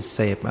น้าที่เส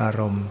พอา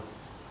รมณ์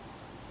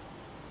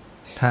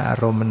ถ้าอา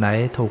รมณ์ไหน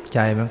ถูกใจ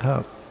มั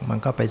น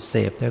ก็ไปเส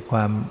พด้วยคว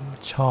าม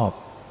ชอบ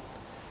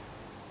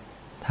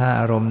ถ้า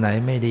อารมณ์ไหน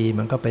ไม่ดี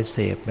มันก็ไปเส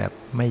พแบบ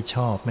ไม่ช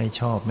อบอ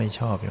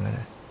ย่างนั้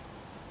น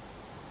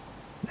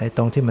ไอ้ต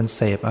รงที่มันเ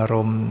สพอาร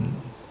มณ์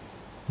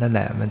นั่นแห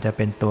ละมันจะเ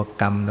ป็นตัว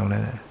กรรมตรงนั้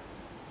น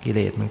กิเล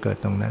สมันเกิด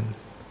ตรงนั้น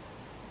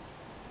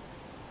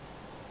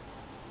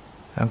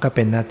มันก็เ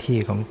ป็นหน้าที่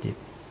ของจิต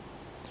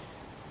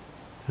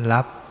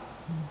รับ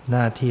ห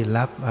น้าที่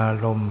รับอา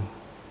รมณ์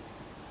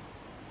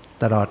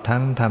ตลอดทั้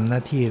งทำหน้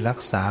าที่รัก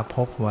ษาภ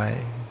พไว้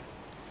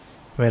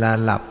เวลา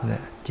หลับเนี่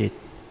ยจิต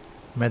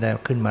ไม่ได้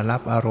ขึ้นมารั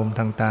บอารมณ์ท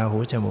างตาหู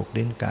จมูก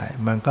ลิ้นกาย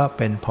มันก็เ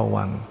ป็นภ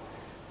วังค์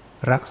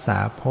รักษา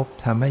ภพ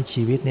ทำให้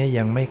ชีวิตนี้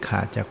ยังไม่ข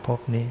าดจากภพ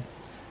นี้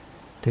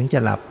ถึงจะ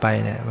หลับไป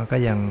เนี่ยมันก็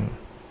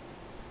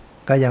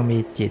ยังมี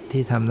จิต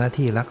ที่ทำหน้า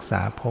ที่รักษ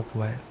าภพ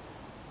ไว้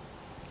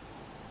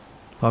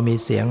พอมี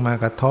เสียงมา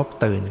กระทบ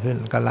ตื่นขึ้น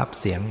ก็รับ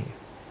เสียง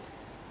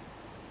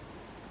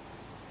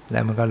แล้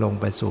วมันก็ลง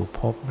ไปสู่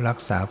ภพรัก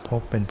ษาภ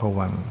พเป็นภ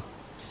วังค์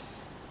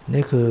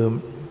นี่คือ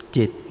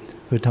จิต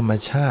คือธรรม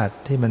ชาติ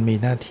ที่มันมี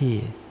หน้าที่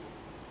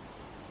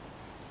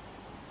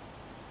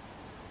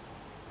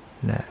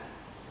นะ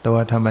ตัว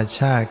ธรรมช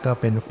าติก็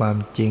เป็นความ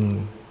จริง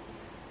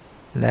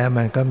และ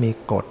มันก็มี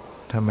กฎ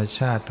ธรรมช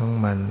าติของ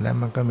มันและ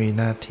มันก็มี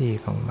หน้าที่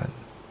ของมัน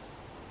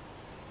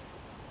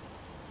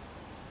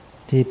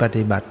ที่ป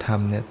ฏิบัติธรร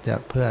มเนี่ย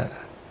เพื่อ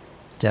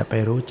จะไป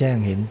รู้แจ้ง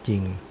เห็นจริ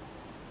ง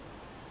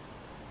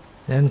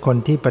ดังนั้นคน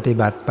ที่ปฏิ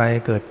บัติไป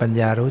เกิดปัญ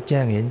ญารู้แจ้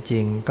งเห็นจริ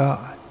งก็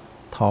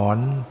ถอน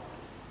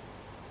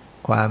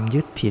ความ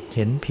ยึดผิดเ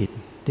ห็นผิด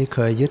ที่เค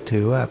ยยึดถื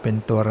อว่าเป็น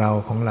ตัวเรา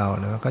ของเรา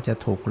นะก็จะ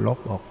ถูกลบ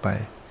ออกไป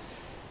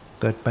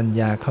เกิดปัญ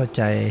ญาเข้าใ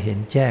จเห็น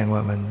แจ้งว่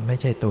ามันไม่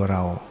ใช่ตัวเร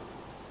า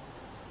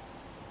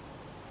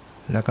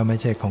แล้วก็ไม่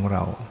ใช่ของเร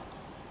า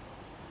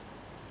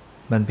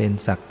มันเป็น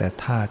สักแต่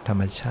ธาตุธร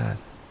รมชาติ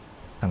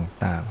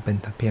ต่างๆเป็น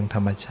เพียงธ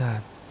รรมชา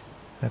ติ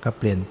แล้วก็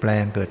เปลี่ยนแปล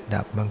งเกิด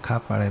ดับบังคั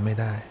บอะไรไม่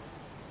ได้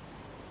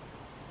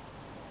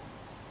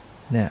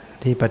เนี่ย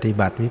ที่ปฏิ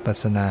บัติวิปัส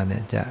สนาเนี่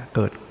ยจะเ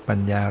กิดปัญ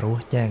ญารู้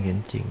แจ้งเห็น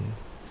จริง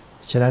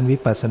ฉะนั้นวิ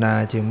ปัสสนา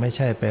จึงไม่ใ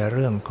ช่ไปเ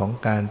รื่องของ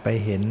การไป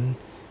เห็น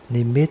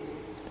นิมิต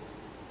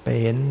ไป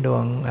เห็นดว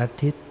งอา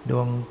ทิตย์ด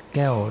วงแ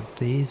ก้ว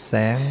สีแส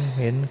ง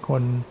เห็นค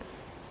น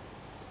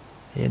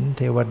เห็นเ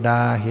ทวดา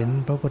เห็น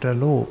พระพุทธ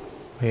รูป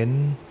เห็น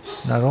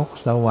นรก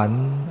สวรร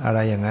ค์อะไร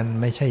อย่างนั้น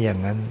ไม่ใช่อย่าง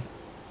นั้น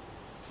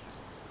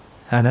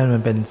อันนั้นมั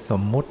นเป็นส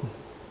มมุติ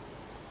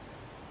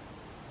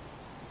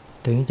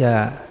ถึงจะ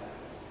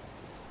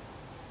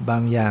บา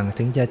งอย่าง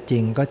ถึงจะจริ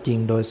งก็จริง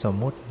โดยสม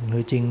มุติหรื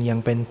อจริงยัง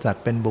เป็นสัต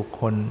ว์เป็นบุค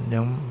คลยั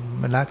ง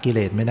ละกิเล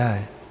สไม่ได้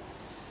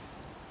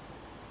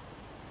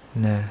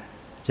นะ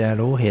จะ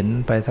รู้เห็น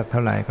ไปสักเท่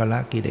าไหร่ก็ละ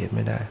กิเลสไ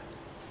ม่ได้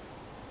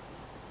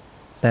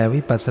แต่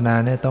วิปัสสนา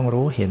เนี่ยต้อง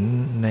รู้เห็น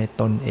ใน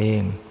ตนเอ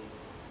ง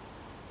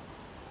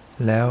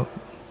แล้ว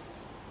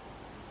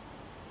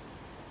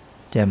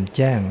แจ่มแ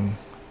จ้ง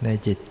ใน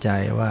จิตใจ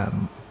ว่า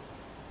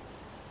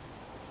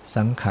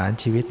สังขาร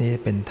ชีวิตนี้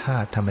เป็นธา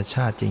ตุธรรมช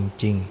าติจ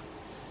ริง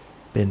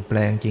ๆเปลี่ยนแปล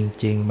งจ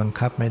ริงๆบัง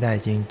คับไม่ได้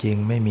จริง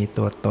ๆไม่มี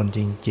ตัวตนจ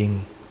ริง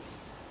ๆ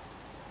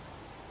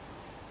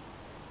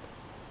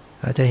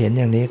ถ้าจะเห็นอ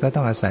ย่างนี้ก็ต้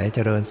องอาศัยเจ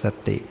ริญส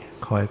ติ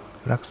คอย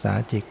รักษา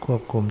จิตคว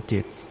บคุมจิ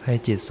ตให้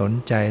จิตสน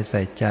ใจใ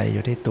ส่ใจอ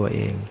ยู่ที่ตัวเ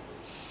อง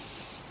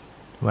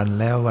วัน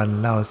แล้ววัน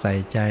เล่าใส่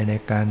ใจใน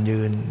การยื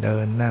นเดิ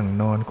นนั่ง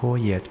นอนคู่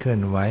เหยียดเคลื่อ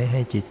นไหวใ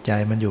ห้จิตใจ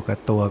มันอยู่กับ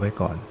ตัวไป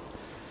ก่อน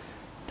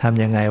ท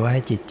ำยังไงว่าใ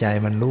ห้จิตใจ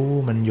มันรู้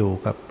มันอยู่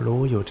กับ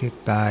รู้อยู่ที่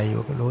กายอ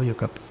ยู่รู้อยู่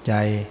กับใจ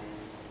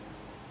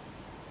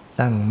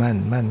ตั้ง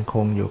มั่นค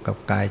งอยู่กับ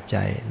กายใจ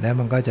แล้ว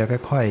มันก็จะ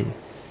ค่อย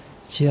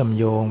ๆเชื่อม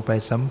โยงไป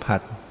สัมผั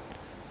ส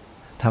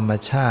ธรรม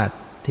ชาติ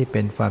ที่เ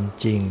ป็นความ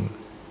จริง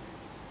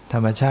ธร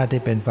รมชาติ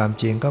ที่เป็นความ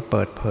จริงก็เ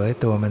ปิดเผย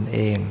ตัวมันเอ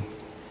ง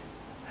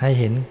ให้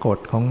เห็นกฎ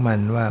ของมัน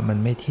ว่ามัน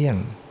ไม่เที่ยง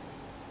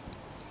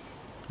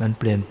มัน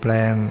เปลี่ยนแปล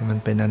งมัน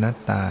เป็นอนัต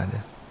ตาเ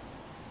นี่ย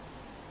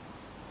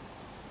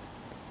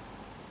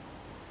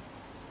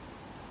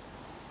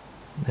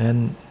นั้น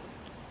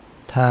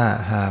ถ้า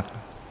หาก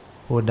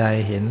ผู้ใด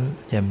เห็น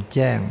แจ่มแ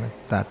จ้ง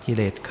ตัดกิเ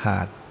ลสขา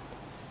ด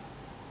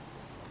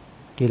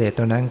กิเลส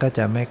ตัวนั้นก็จ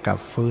ะไม่กลับ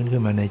ฟื้นขึ้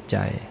นมาในใจ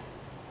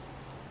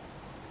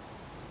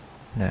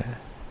นะ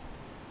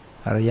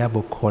อริย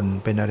บุคคล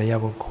เป็นอริย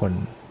บุคคล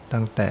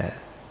ตั้งแต่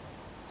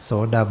โส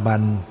ดาบั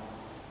น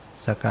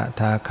สก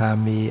ทาคา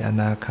มีอ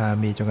นาคา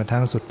มีจนกระ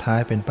ทั่งสุดท้าย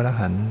เป็นพระอร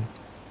หันต์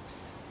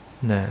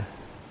นะ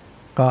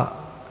ก็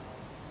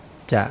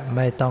จะไ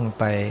ม่ต้อง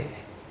ไป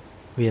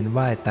เวียน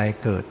ว่ายตาย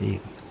เกิดอี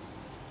ก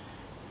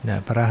นะ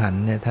พระอรหัน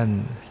ต์เนี่ยท่าน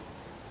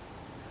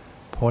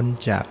พ้น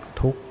จาก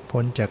ทุกข์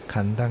พ้นจาก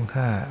ขันธ์ทั้ง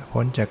ห้า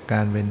พ้นจากกา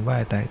รเวียนว่า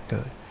ยตายเ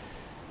กิด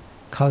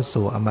เข้า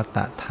สู่อมต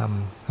ะธรรม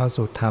เข้า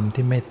สู่ธรรม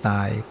ที่ไม่ต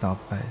ายอีกต่อ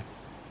ไป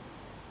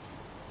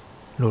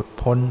หลุด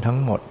พ้นทั้ง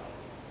หมด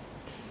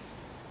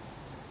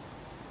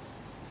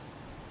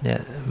เนี่ย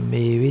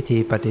มีวิธี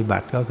ปฏิบั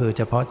ติก็คือเ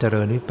ฉพาะเจ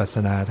ริญวิปัสส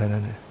นาเท่า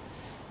นั้น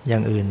อย่า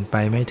งอื่นไป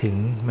ไม่ถึง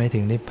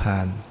นิพพา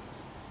น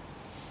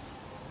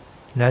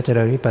และเจ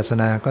ริญวิปัสส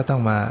นาก็ต้อ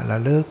งมาระ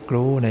ลึก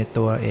รู้ใน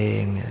ตัวเอ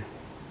งเนี่ย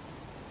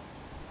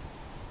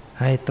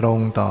ให้ตรง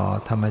ต่อ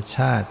ธรรมช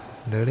าติ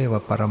หรือเรียกว่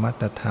าปรมัต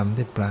ถธรรม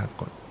ที่ปรา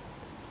กฏ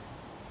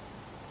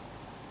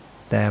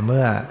แต่เ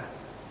มื่อ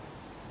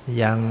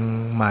ยัง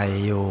ใหม่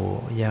อยู่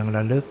ยังร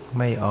ะลึก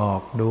ไม่ออ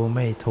กดูไ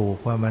ม่ถูก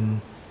ว่ามัน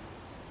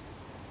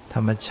ธ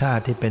รรมชา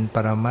ติที่เป็นป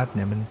รมัตถ์เ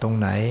นี่ยมันตรง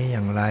ไหนอ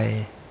ย่างไร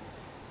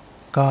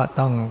ก็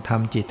ต้องท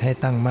ำจิตให้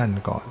ตั้งมั่น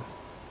ก่อน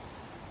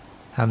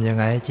ทำยัง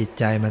ไงให้จิต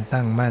ใจมัน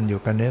ตั้งมั่นอยู่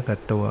กับเนื้อกับ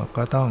ตัว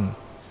ก็ต้อง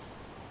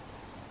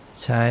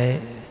ใช้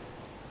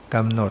ก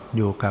ำหนดอ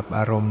ยู่กับอ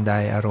ารมณ์ใด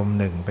อารมณ์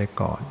หนึ่งไป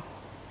ก่อน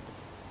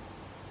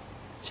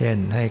เช่น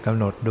ให้กำ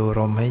หนดดู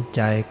ลมหายใ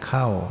จเ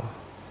ข้า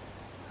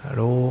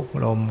รู้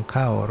ลมเ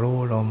ข้ารู้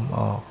ลมอ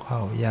อกเข้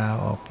ายาว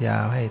ออกยา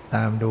วให้ต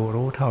ามดู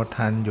รู้เท่า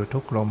ทันอยู่ทุ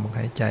กลมห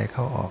ายใจเ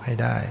ข้าออกให้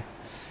ได้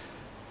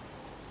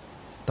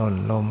ต้น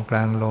ลมกล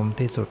างลม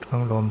ที่สุดขอ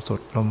งลมสุ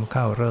ดลมเ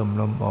ข้าเริ่ม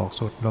ลมออก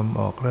สุดลม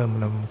ออกเริ่ม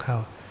ลมเข้า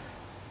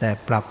แต่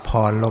ปรับ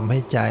ผ่อนลมหา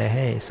ยใจใ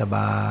ห้สบ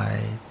าย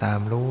ตาม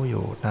รู้อ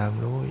ยู่ตาม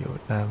รู้อยู่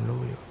ตาม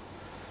รู้อยู่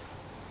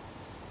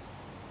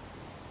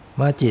เ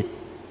มื่อจิต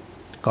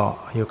เกาะ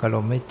อยู่กับล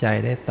มหายใจ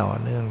ได้ต่อ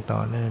เนื่อง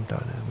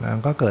มั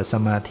นก็เกิดส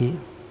มา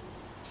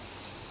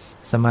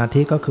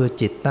ธิก็คือ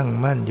จิตตั้ง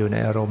มั่นอยู่ใน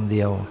อารมณ์เ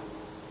ดียว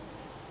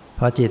พ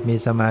อจิตมี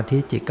สมาธิ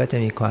จิตก็จะ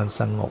มีความ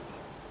สงบ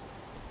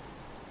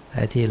ไ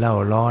อ้ที่เล่า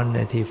ร้อนไ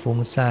อ้ที่ฟุ้ง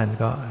ซ่าน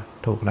ก็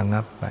ถูกระ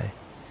งับไป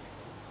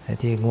ไอ้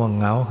ที่ง่วง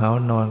เหงาหา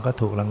นอนก็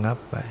ถูกระงับ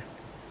ไป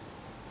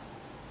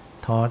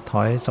ท้อถ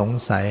อยสง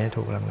สัย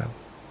ถูกระงับ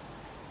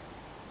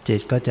จิต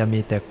ก็จะมี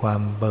แต่ควา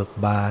มเบิก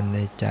บานใน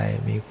ใจ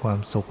มีความ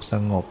สุขส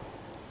งบ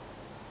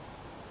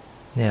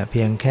เนี่ยเ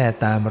พียงแค่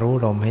ตามรู้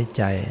ลมหายใ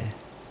จ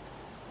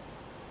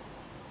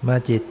เมื่อ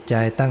จิตใจ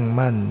ตั้ง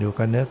มั่นอยู่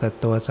กับเนื้อกับ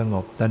ตัวสง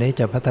บตอนนี้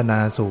จะพัฒนา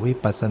สู่วิ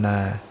ปัสสนา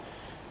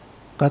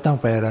ก็ต้อง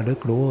ไประลึก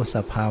รู้ส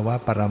ภาวะ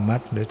ปรมั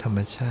ตถ์หรือธรรม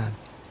ชาติ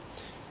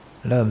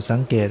เริ่มสั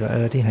งเกตว่า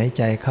ที่หายใ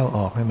จเข้าอ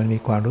อกมันมี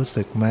ความรู้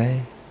สึกไหม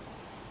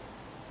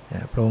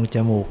โพรงจ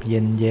มูกเ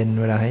ย็นๆ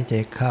เวลาหายใจ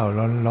เข้า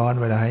ร้อน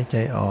ๆเวลาหายใจ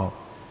ออก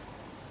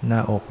หน้า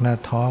อกหน้า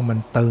ท้องมัน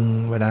ตึง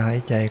เวลาหา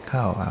ยใจเ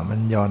ข้ามัน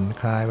หย่อน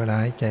คลายเวลา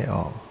หายใจอ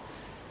อก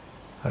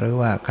หรือ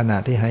ว่าขณะ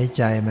ที่หายใ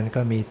จมัน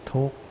ก็มี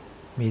ทุกข์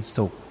มี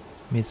สุข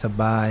มีส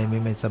บายมี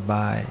ไม่สบ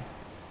าย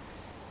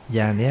อ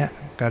ย่างนี้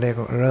ก็เรียก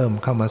เริ่ม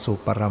เข้ามาสู่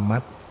ปรมั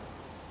ตถ์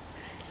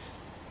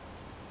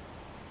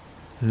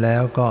แล้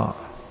วก็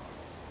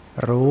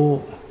รู้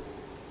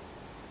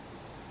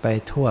ไป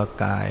ทั่ว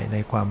กายใน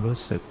ความรู้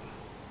สึก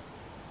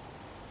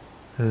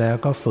แล้ว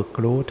ก็ฝึก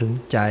รู้ถึง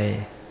ใจ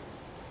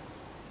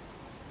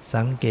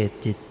สังเกต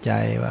จิตใจ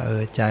ว่า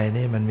ใจ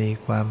นี่มันมี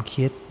ความ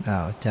คิด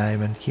ใจ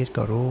มันคิด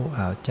ก็รู้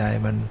ใจ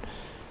มัน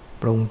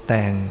ปรุงแ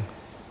ต่ง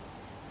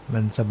มั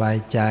นสบาย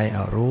ใจ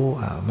รู้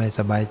ไม่ส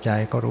บายใจ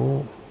ก็รู้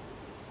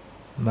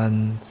มัน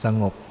ส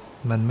งบ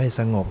มันไม่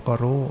สงบก็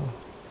รู้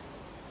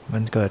มั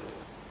นเกิด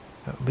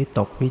วิต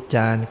กวิจ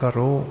ารก็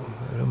รู้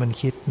หรือมัน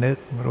คิดนึก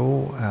รู้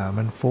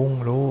มันฟุ้ง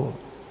รู้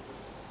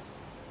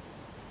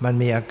มัน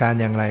มีอาการ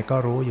อย่างไรก็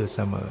รู้อยู่เส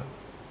มอ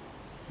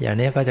อย่าง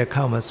นี้ก็จะเ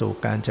ข้ามาสู่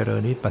การเจริ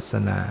ญวิปัสส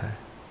นา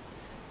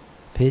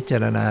พิจา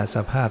รณาส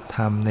ภาพธ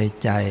รรมใน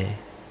ใจ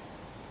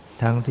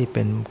ทั้งที่เ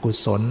ป็นกุ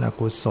ศลอ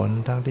กุศล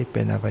ทั้งที่เ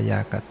ป็นอัพยา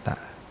กตะ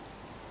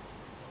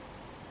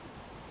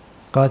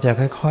ก็จะ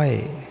ค่อย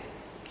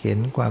ๆเห็น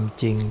ความ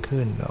จริง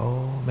ขึ้น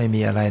ไม่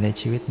มีอะไรใน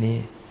ชีวิตนี้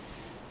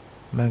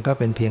มันก็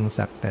เป็นเพียง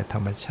สักแต่ธร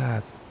รมชา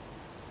ติ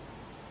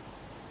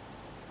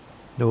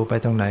ดูไป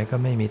ตรงไหนก็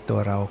ไม่มีตัว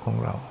เราของ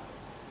เรา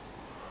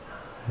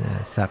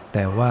สักแ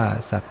ต่ว่า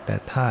สักแต่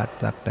ธาตุ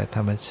สักแต่ธ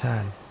รรมชา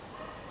ติ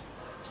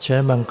ฉะ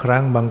นั้นบางครั้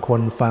งบางค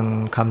นฟัง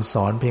คำส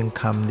อนเพียง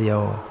คำเดียว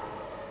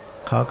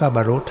เขาก็บ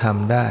รรลุธรรม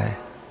ได้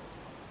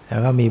แล้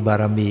วก็มีบา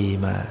รมี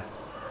มา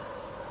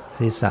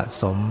ที่สะ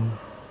สม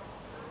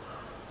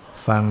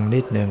ฟังนิ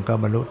ดหนึ่งก็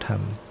บรรลุธรร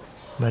ม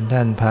เหมือนท่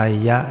านพาหิ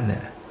ยะเนี่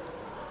ย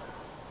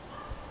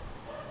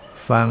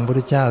ฟังพระพุท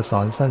ธเจ้าส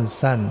อน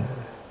สั้น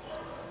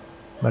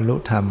ๆบรรลุ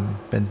ธรรม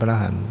เป็นพระอร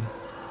หันต์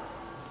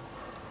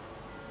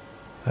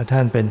ท่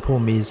านเป็นผู้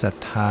มีศรัท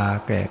ธา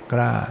แก่ก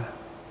ล้า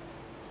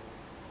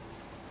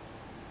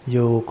อ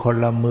ยู่คน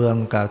ละเมือง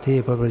กับที่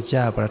พระพุทธเ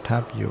จ้าประทั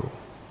บอยู่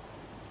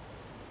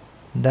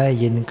ได้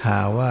ยินข่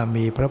าวว่า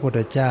มีพระพุทธ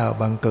เจ้า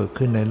บังเกิด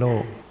ขึ้นในโล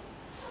ก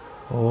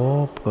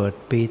เกิด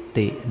ปี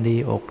ติดี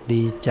อก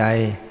ดีใจ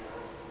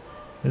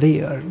รีบ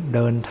เ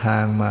ดินทา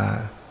งมา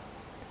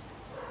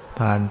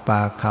ผ่านป่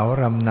าเขา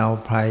รำเนา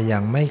ไพรอย่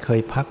างไม่เค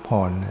ยพัก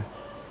ผ่อน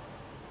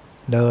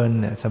เดิน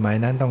สมัย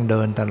นั้นต้องเ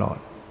ดินตลอด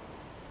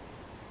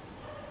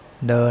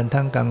เดิน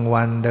ทั้งกลาง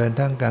วันเดิน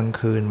ทั้งกลาง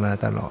คืนมา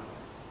ตลอด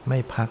ไม่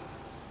พัก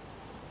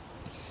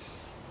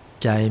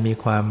ใจมี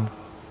ความ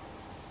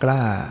กล้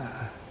า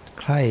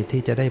ใคร่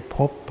ที่จะได้พ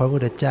บพระพุท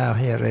ธเจ้าใ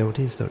ห้เร็ว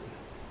ที่สุด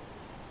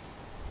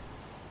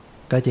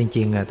ก็จ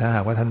ริงๆถ้าห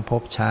ากว่าท่านพ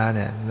บช้าเ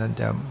นี่ยนั่น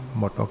จะ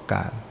หมดโอก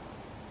าส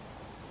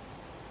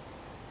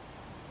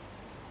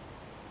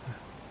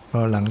เพรา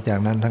ะหลังจาก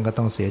นั้นท่านก็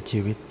ต้องเสียชี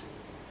วิต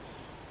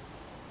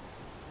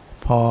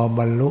พอบ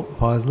รรลุพ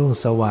อรุ่ง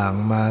สว่าง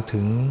มา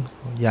ถึง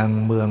ยัง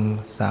เมือง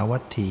สาวั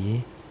ตถี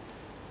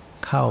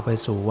เข้าไป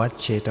สู่วัด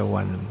เชต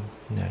วัน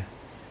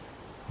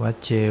วัด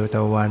เชต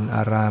วันอ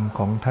ารามข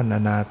องท่านอ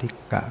นาถิ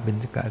กะบิณ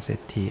ฑกเศร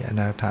ษฐีอ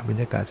นาถบิณ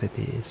ฑกเศรษ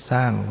ฐีส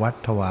ร้างวัด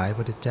ถวายพระ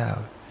พุทธเจ้า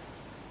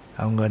เ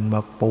อาเงินม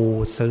าปู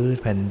ซื้อ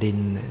แผ่นดิน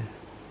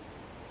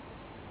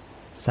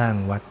สร้าง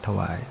วัดถว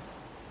าย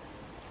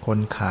คน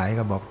ขาย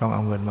ก็บอกต้องเอ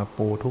าเงินมา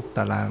ปูทุกต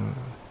าราง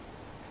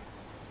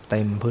เ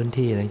ต็มพื้น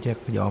ที่ถึงจะ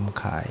ยอม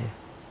ขาย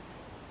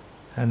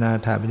อนา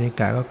ถบิณฑิ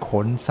กะก็ข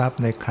นทรัพย์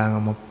ในคลังเอ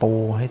ามาปู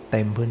ให้เ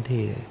ต็มพื้น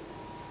ที่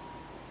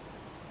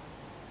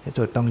ที่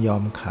สุดต้องยอ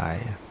มขาย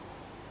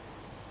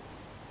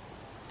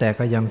แต่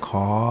ก็ยังข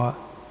อ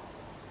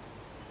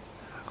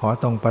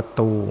ตรงประ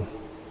ตู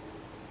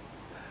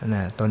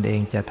ตนเอ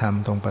งจะท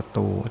ำตรงประ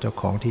ตูเจ้า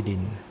ของที่ดิ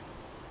น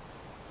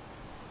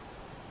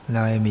แล้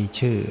วมี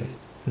ชื่อ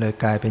เลย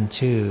กลายเป็น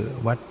ชื่อ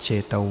วัดเช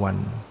ตวัน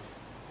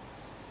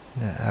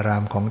อารา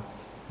มของ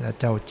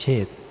เจ้าเช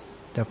ษฐ์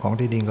เจ้าของ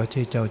ที่ดินก็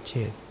ชื่อเจ้าเช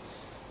ษฐ์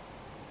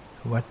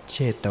วัดเช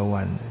ต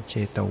วันเช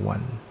ตวั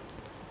น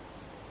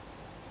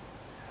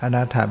อน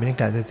าถบิณฑิ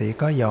กเศรษฐี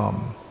ก็ยอม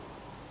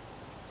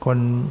คน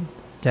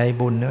ใจ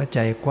บุญเนื้อใจ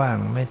กว้าง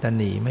ไม่ต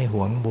นีไม่ห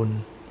วงบุญ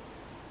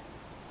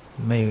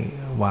ไม่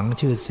หวัง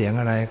ชื่อเสียง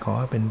อะไรขอ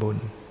ให้เป็นบุญ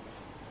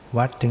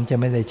วัดถึงจะ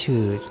ไม่ได้ชื่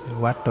อ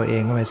วัดตัวเอ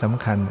งก็ไม่ส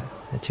ำคัญ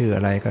ชื่ออ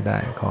ะไรก็ได้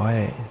ขอให้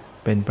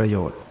เป็นประโย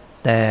ชน์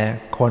แต่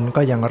คน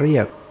ก็ยังเรี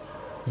ยก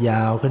ย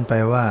าวขึ้นไป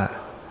ว่า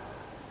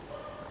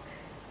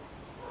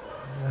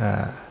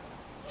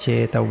เช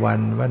ตวั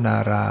นวนา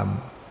ราม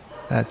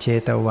เช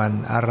ตวัน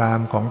อาราม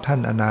ของท่า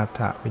นอนาถ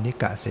บิณฑิ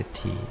กเศรษ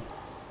ฐี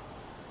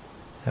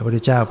พระพุทธ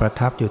เจ้าประ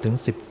ทับอยู่ถึง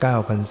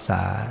19 พรรษ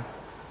า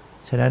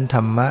ฉะนั้นธ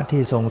รรมะ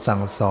ที่ทรงสั่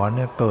งสอนเ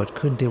นี่ยเกิด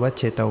ขึ้นที่วัด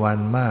เชตวัน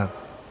มาก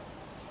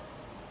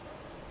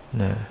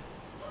นะ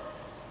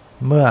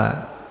เมื่อ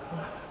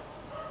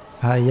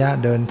พายะ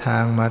เดินทา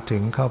งมาถึ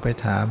งเข้าไป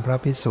ถามพระ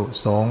ภิกษุ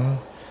สงฆ์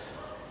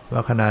ว่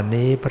าขณะ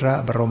นี้พระ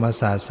บรม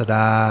ศาสด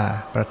า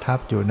ประทับ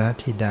อยู่ณ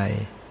ที่ใด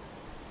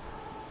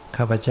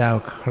ข้าพเจ้า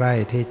ใคร่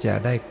ที่จะ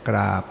ได้กร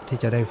าบที่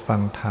จะได้ฟั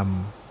งธรรม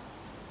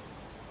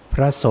พ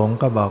ระสงฆ์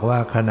ก็บอกว่า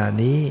ขณะ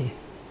นี้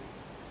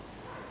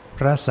พ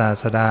ระศา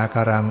สดาก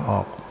ำลังอ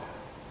อก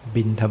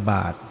บิณฑบ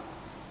าต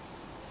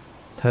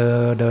เธอ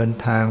เดิน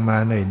ทางมา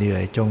เหนื่อ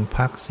ยๆจง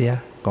พักเสีย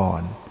ก่อ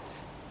น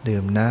ดื่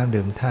มน้ำ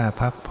ดื่มท่า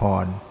พักผ่อ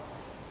น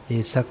อี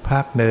กสักพั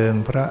กหนึ่ง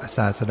พระศ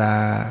าสดา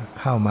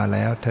เข้ามาแ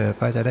ล้วเธอ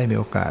ก็จะได้มี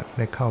โอกาสไ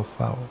ด้เข้าเ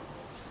ฝ้า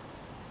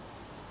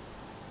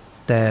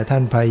แต่ท่า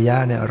นพายะ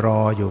เนี่ยร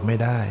ออยู่ไม่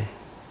ได้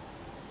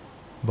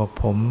บอก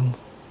ผม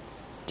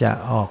จะ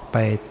ออกไป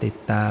ติด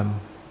ตาม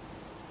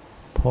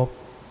พบ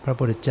พระ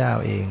พุทธเจ้า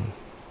เอง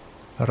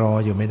รอ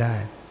อยู่ไม่ได้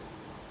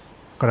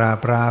กราบ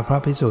ลาพระ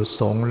ภิกษุ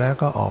สงฆ์แล้ว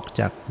ก็ออก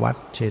จากวัด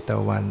เชต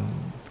วัน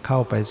เข้า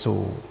ไปสู่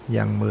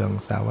ยังเมือง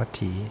สาวัต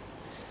ถี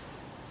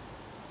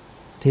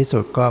ที่สุ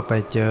ดก็ไป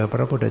เจอพ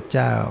ระพุทธเ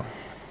จ้า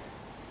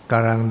ก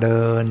ำลังเ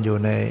ดินอยู่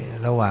ใน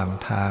ระหว่าง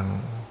ทาง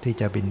ที่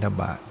จะบิณฑ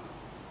บาต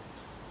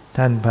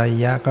ท่านพา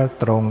ยะก็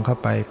ตรงเข้า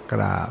ไปก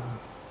ราบ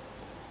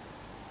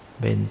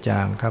เบญจา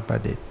งคประ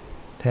ดิษฐ์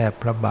แทบ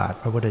พระบาท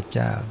พระพุทธเ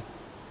จ้า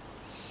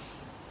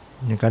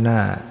นี่ก็น่า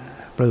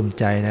ปลื้ม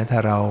ใจนะถ้า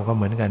เราก็เ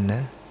หมือนกันน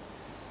ะ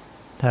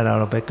ถ้าเรา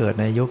ไปเกิด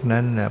ในยุค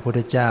นั้นนะพุทธ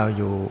เจ้า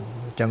อยู่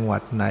จังหวั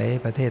ดไหน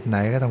ประเทศไหน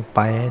ก็ต้องไป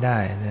ให้ได้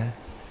นะ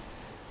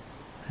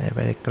ให้ไป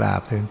กรา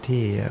บถึง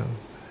ที่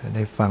ไ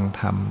ด้ฟัง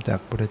ธรรมจาก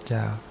พุทธเ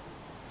จ้า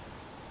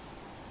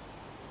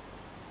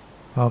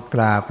พอก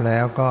ราบแล้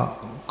วก็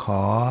ข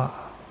อ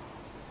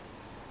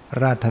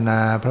ราธนา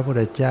พระพุท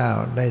ธเจ้า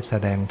ได้แส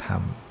ดงธรร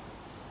ม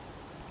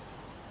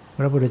พ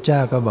ระพุทธเจ้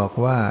าก็บอก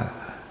ว่า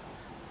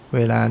เว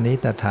ลานี้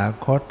ตถา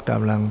คตก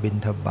ำลังบิณ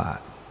ฑบา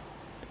ต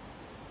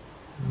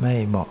ไม่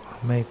เหมาะ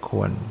ไม่ค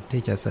วร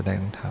ที่จะแสด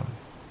งธรรม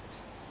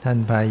ท่าน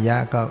พายะ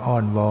ก็อ้อ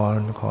นวอน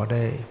ขอไ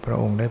ด้พระ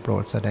องค์ได้โปร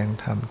ดแสดง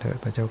ธรรมเถิด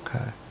พระเจ้า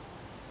ค่ะ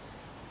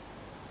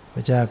พร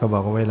ะเจ้าก็บอ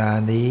กว่าเวลา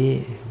นี้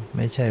ไ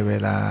ม่ใช่เว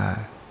ลา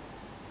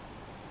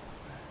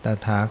ต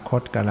ถาค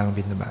ตกำลัง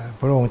บิณฑบาต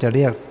พระองค์จะเ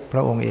รียกพร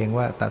ะองค์เอง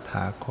ว่าตถ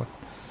าคต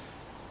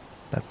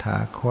ตถา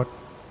คต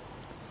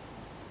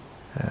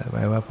หม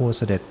ายว่าผู้เ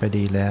สด็จไป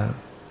ดีแล้ว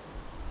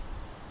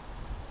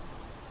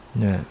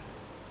เนี่ย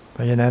เพ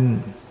ราะฉะนั้น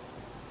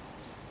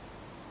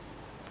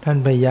ท่าน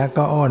พายะ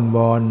ก็อ้อนว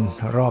อน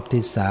รอบ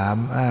ที่สาม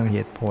อ้างเห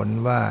ตุผล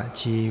ว่า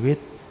ชีวิต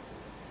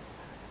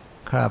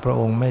ข้าพระ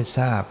องค์ไม่ท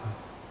ราบ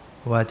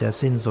ว่าจะ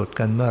สิ้นสุด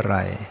กันเมื่อไห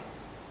ร่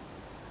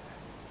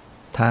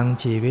ทั้ง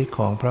ชีวิตข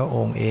องพระอ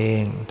งค์เอ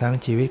งทั้ง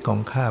ชีวิตของ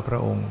ข้าพระ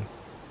องค์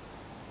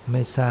ไ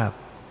ม่ทราบ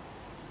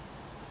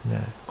น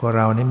ะคนเ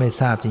รานี่ไม่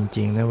ทราบจ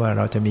ริงๆนะว่าเ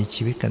ราจะมี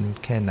ชีวิตกัน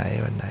แค่ไหน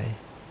วันไหน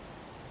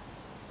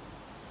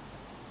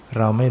เ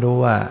ราไม่รู้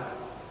ว่า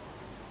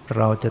เ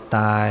ราจะต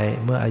าย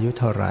เมื่ออายุ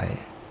เท่าไหร่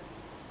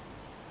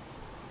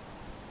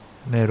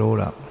ไม่รู้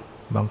หรอก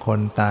บางคน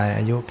ตาย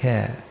อายุแค่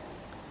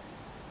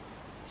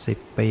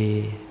10 ปี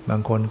บา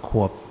งคนข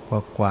วบ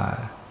กว่า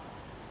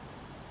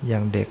อย่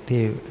างเด็ก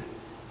ที่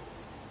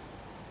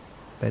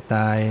ไปต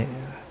าย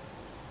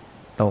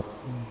ตก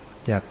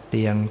จากเ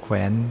ตียงแขว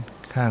น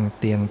ข้าง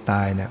เตียงต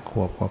ายเนี่ยข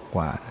วบก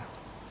ว่า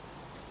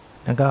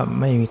นั่นก็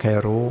ไม่มีใคร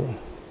รู้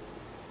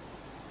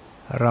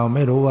เราไ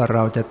ม่รู้ว่าเร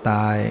าจะต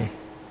าย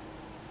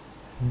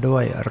ด้ว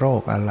ยโร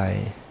คอะไร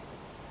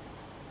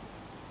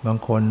บาง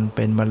คนเ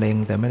ป็นมะเร็ง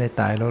แต่ไม่ได้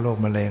ตายโรค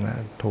มะเร็ง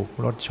ถูก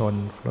รถชน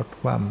รถ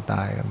คว่ำต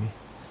ายก็มี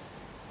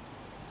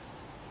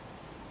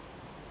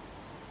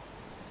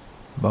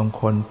บาง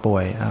คนป่ว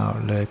ย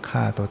เลยฆ่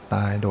าตัวต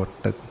ายโดด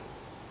ตึก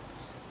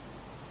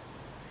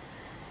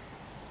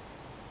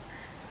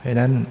เพราะ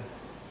นั้น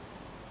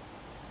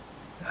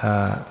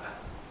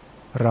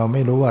เราไ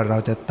ม่รู้ว่าเรา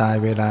จะตาย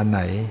เวลาไหน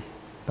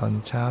ตอน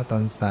เช้าตอ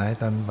นสาย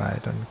ตอนบ่าย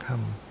ตอนค่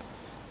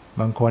ำ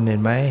บางคนเห็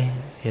นไหม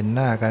เห็นห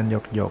น้ากัน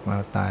หยก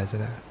ตายซะ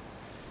แล้ว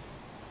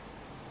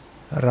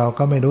เรา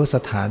ก็ไม่รู้ส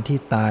ถานที่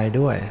ตาย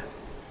ด้วย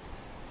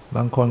บ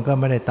างคนก็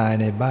ไม่ได้ตาย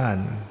ในบ้าน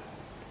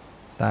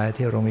ตาย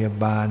ที่โรงพยา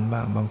บาลบ้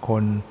างบางค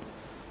น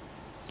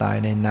ตาย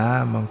ในน้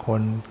ำบางค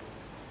น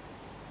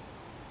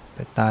ไป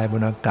ตายบ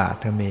นอากาศ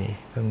ก็มี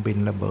เครื่องบิน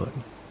ระเบิด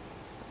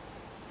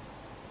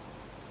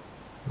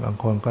บาง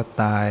คนก็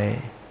ตาย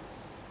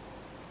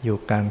อยู่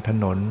กลางถ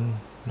นน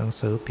หนัง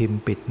สือพิม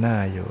พ์ปิดหน้า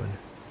อยู่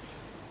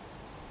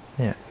เ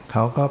นี่ยเข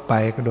าก็ไป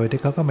โดย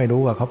ที่เขาก็ไม่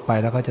รู้ว่าเขาไป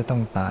แล้วก็จะต้อ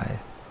งตาย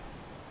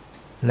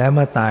แล้วเ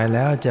มื่อตายแ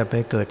ล้วจะไป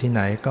เกิดที่ไห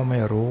นก็ไม่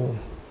รู้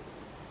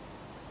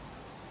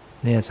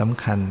เนี่ยส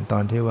ำคัญตอ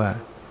นที่ว่า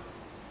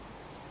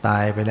ตา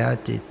ยไปแล้ว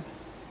จิต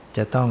จ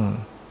ะต้อง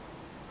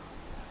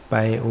ไป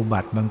อุบั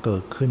ติบังเกิ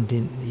ดขึ้น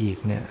ที่อีก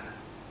เนี่ย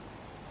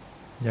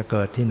จะเ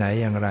กิดที่ไหน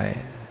อย่างไร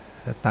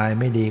ถ้าตาย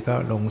ไม่ดีก็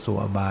ลงสู่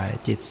อบาย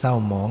จิตเศร้า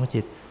หมอง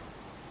จิต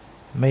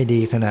ไม่ดี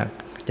ขณะ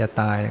จะ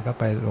ตายก็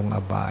ไปลงอ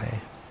บาย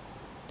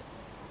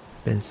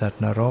เป็นสัต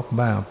ว์นรก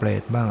บ้างเปร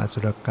ตบ้างอสุ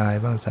รกาย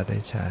บ้างสัตว์เดรั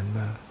จฉาน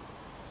บ้าง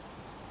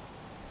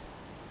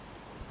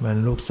มัน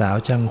ลูกสาว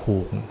ช่างหู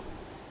ก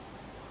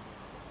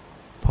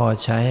พ่อ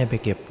ใช้ให้ไป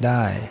เก็บไ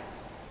ด้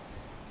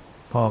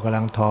พ่อกำ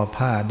ลังทอ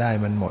ผ้าได้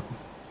มันหมด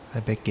ให้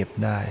ไปเก็บ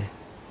ได้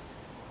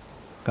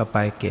ก็ไป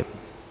เก็บ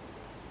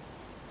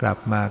กลับ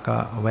มาก็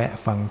แวะ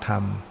ฟังธรร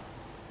ม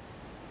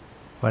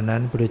วันนั้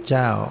นพระพุทธเ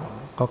จ้า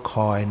ก็ค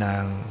อยนา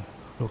ง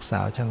ลูกสา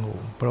วช่างหู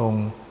พระอง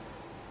ค์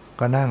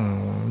ก็นั่ง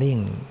นิ่ง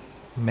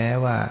แม้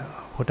ว่า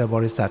พุทธบ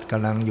ริษัทก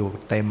ำลังอยู่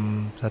เต็ม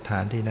สถา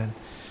นที่นั้น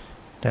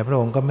แต่พระ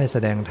องค์ก็ไม่แส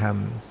ดงธรรม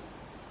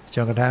จ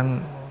นกระทั่ง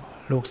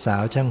ลูกสา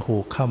วช่างหู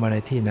เข้ามาใน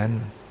ที่นั้น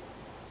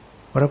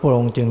พระพุทธอ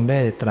งค์จึงไ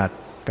ด้ตรัส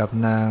กับ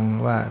นาง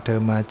ว่าเธอ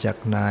มาจาก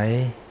ไหน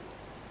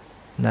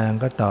นาง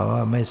ก็ตอบ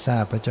ว่าไม่ทรา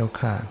บพระเจ้า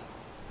ค่ะ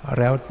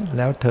แ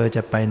ล้วเธอจ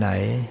ะไปไหน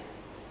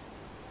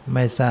ไ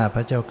ม่ทราบพ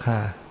ระเจ้าค่ะ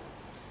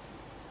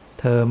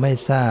เธอไม่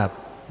ทราบ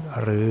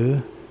หรือ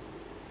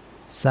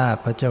ทราบ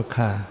พระเจ้า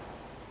ค่ะ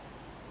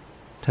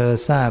เธอ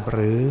ทราบห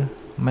รือ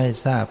ไม่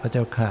ทราบพระเ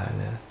จ้าค่ะ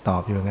เนี่ยตอ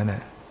บอยู่งั้นน่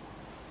ะ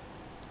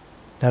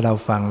ถ้าเรา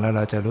ฟังแล้วเร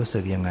าจะรู้สึ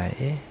กยังไง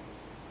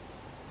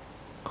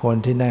คน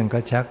ที่นั่งก็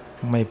ชัก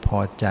ไม่พอ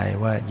ใจ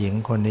ว่าหญิง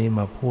คนนี้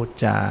มาพูด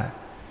จา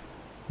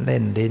เล่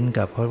นลิ้น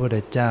กับพระพุทธ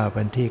เจ้าเ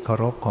ป็นที่เคา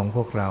รพของพ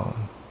วกเรา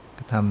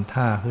ทำ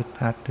ท่าฮึด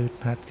ฮัด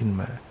ขึ้น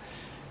มา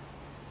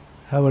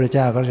พระพุทธเ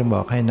จ้าก็จะบ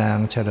อกให้นาง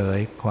เฉลย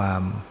ควา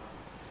ม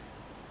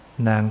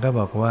นางก็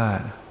บอกว่า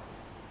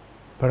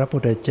พระพุ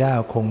ทธเจ้า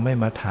คงไม่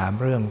มาถาม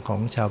เรื่องขอ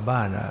งชาวบ้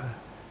าน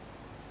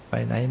ไป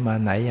ไหนมา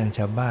ไหนอย่างช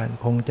าวบ้าน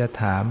คงจะ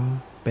ถาม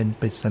เป็น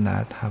ปริศนา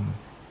ธรรม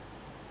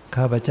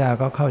ข้าพเจ้า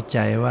ก็เข้าใจ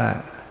ว่า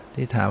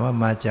ที่ถามว่า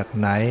มาจาก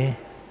ไหน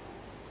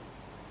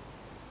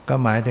ก็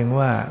หมายถึง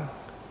ว่า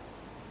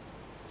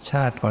ช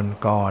าติ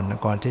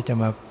ก่อนที่จะ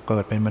มาเกิ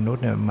ดเป็นมนุษ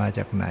ย์เนี่ยมาจ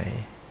ากไหน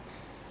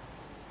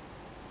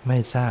ไม่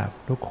ทราบ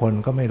ทุกคน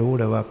ก็ไม่รู้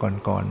เลยว่า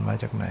ก่อนมา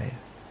จากไหน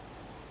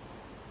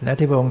และ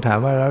ที่พระองค์ถาม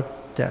ว่าแล้ว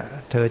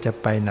เธอจะ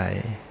ไปไหน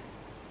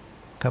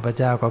ข้าพ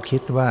เจ้าก็คิ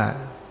ดว่า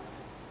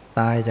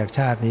ตายจากช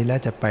าตินี้แล้ว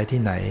จะไปที่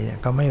ไหน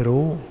ก็ไม่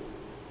รู้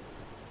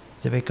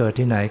จะไปเกิด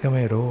ที่ไหนก็ไ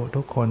ม่รู้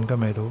ทุกคนก็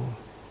ไม่รู้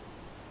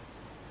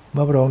เ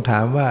มื่อพระองค์ถ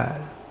ามว่า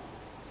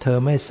เธอ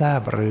ไม่ทราบ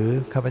หรือ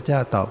ข้าพเจ้า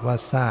ตอบว่า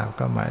ทราบ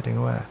ก็หมายถึง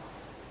ว่า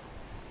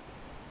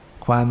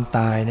ความต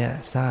ายเนี่ย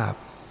ทราบ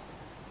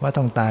ว่า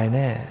ต้องตายแ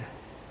น่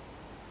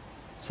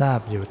ทราบ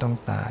อยู่ต้อง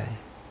ตาย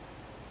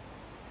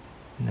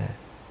นะ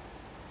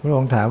พระอ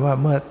งค์ถามว่า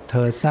เมื่อเธ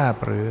อทราบ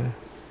หรือ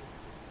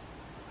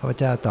ข้าพ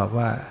เจ้าตอบ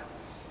ว่า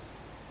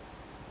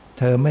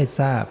เธอไม่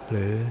ทราบห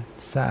รือ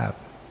ทราบ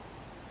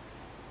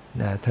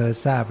นะเธอ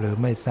ทราบหรือ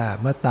ไม่ทราบ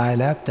เมื่อตาย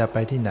แล้วจะไป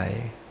ที่ไหน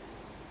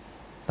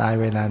ตาย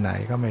เวลาไหน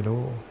ก็ไม่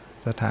รู้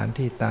สถาน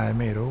ที่ตาย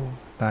ไม่รู้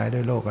ตายด้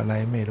วยโรคอะไร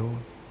ไม่รู้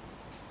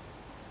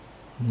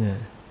เนี่ย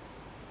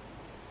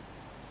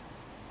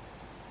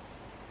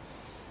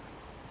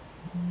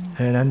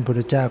ดังนั้นพระพุท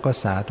ธเจ้าก็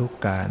สาธุ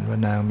การว่า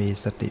นางมี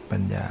สติปั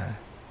ญญา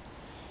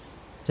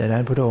จากนั้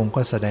นพระองค์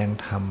ก็แสดง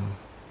ธรรม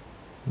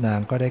นาง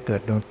ก็ได้เกิ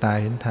ดดวงตา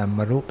เห็นธรรมบ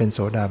รรลุเป็นโส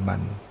ดาบั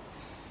น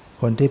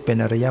คนที่เป็น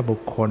อริยบุ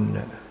คคล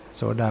โ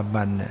สดา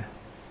บันเนี่ย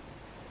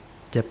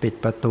จะปิด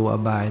ประตูอ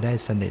บายได้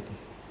สนิท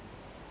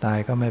ตาย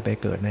ก็ไม่ไป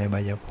เกิดในอบ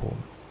ายภู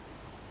มิ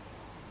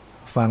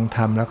ฟังธ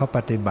รรมแล้วเขาป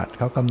ฏิบัติเ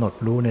ขากำหนด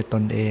รู้ในต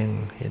นเอง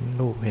เห็น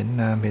รูปเห็น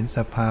นามเห็นส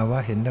ภาวะ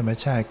เห็นธรรม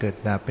ชาติเกิด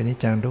ดับเป็นนิจ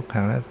จังทุกขั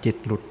งแล้วจิต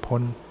หลุดพ้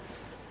น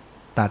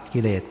ตัด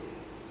กิเลส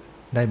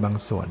ได้บาง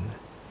ส่วน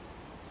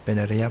เป็น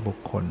อริยบุค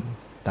คล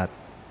ตัด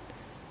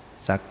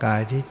สักกาย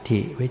ทิฏ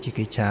ฐิวิจิ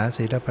กิจฉา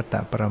ศีลพัตต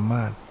ปรม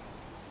าส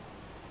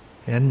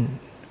ฉะนั้น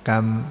กรร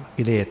ม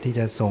กิเลสที่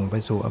จะส่งไป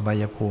สู่อบา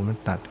ยภูมิมัน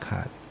ตัดข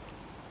าด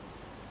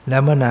แล้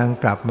วเมื่อนาง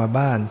กลับมา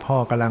บ้านพ่อ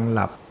กำลังห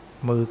ลับ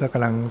มือก็ก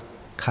ำลัง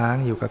ค้าง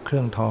อยู่กับเครื่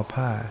องทอ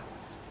ผ้า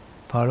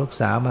พอลูก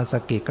สาวมาสะ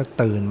กิดก็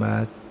ตื่นมา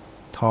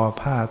ทอ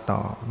ผ้าต่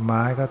อไ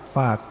ม้ก็ฟ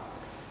าด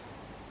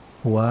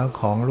หัว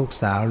ของลูก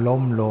สาวล้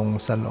มลง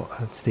สลบ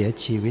เสีย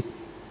ชีวิต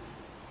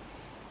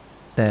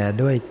แต่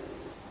ด้วย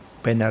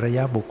เป็นอริย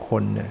บุคค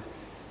ลเนี่ย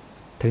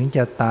ถึงจ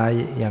ะตาย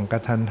อย่างกร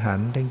ะทันหัน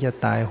ถึงจะ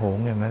ตายโหง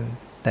อย่างนั้น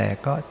แต่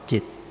ก็จิ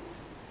ต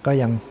ก็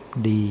ยัง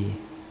ดี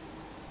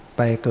ไ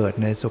ปเกิด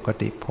ในสุค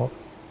ติภพ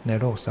ใน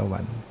โลกสวร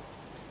รค์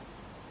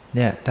เ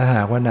นี่ยถ้าห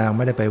ากว่านางไ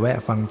ม่ได้ไปแวะ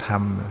ฟังธรร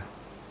ม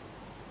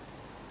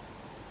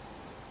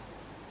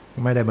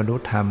ไม่ได้บรรลุ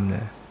ธรรมเ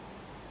นี่ย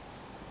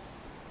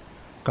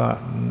ก็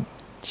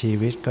ชี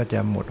วิตก็จะ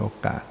หมดโอ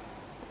กาส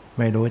ไ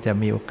ม่รู้จะ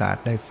มีโอกาส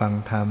ได้ฟัง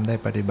ธรรมได้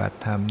ปฏิบัติ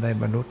ธรรมได้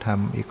บรรลุธรรม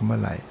อีกเมื่อ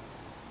ไหร่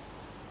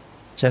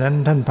ฉะนั้น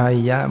ท่านพาย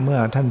ยะเมื่อ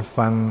ท่าน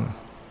ฟัง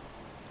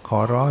ขอ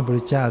ร้องให้พระพุท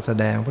ธเจ้าแส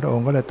ดงพระอง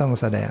ค์ก็เลยต้อง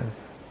แสดง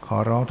ขอ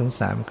ร้องถึง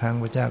3ครั้งพร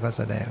ะพุทธเจ้าก็แ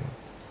สดง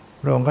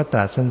พระองค์ก็ต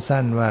รัส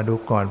สั้นๆว่าดู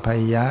ก่อนพา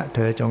ยยะเธ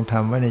อจงท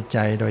ำไว้ในใจ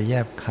โดยแย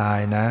บคา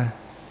ยนะ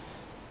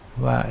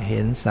ว่าเ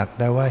ห็นสัก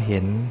ได้ว่าเห็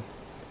น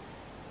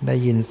ได้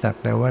ยินสัก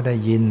ได้ว่าได้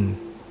ยิน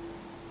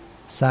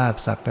ทราบ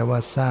สักได้ว่า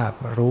ทราบ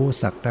รู้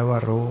สักได้ว่า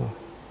รู้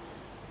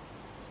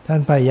ท่า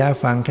นพายยะ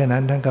ฟังแค่นั้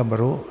นท่านก็บร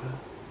รลุ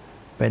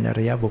เป็นอ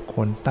ริยบุคค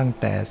ลตั้ง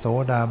แต่โส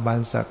ดาบัน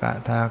สก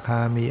ทาคา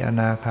มีอ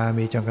นาคา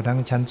มีจนกระทั่ง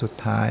ชั้นสุด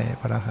ท้าย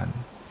พระอรหันต์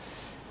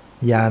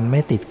ญาณไม่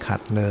ติดขั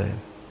ดเลย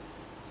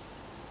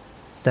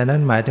แต่นั้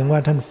นหมายถึงว่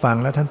าท่านฟัง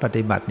แล้วท่านป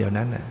ฏิบัติเดี๋ยว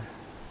นั้นน่ะ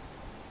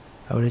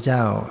พระพุทธเจ้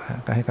า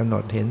ก็ให้กำหน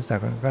ดเห็นสัก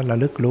ก็ระ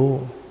ลึกรู้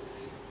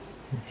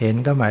เห็น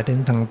ก็หมายถึง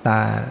ทางต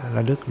าร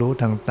ะลึกรู้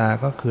ทางตา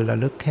ก็คือระ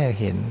ลึกแค่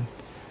เห็น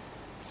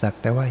สัก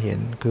แต่ว่าเห็น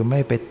คือไม่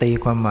ไปตี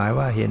ความหมาย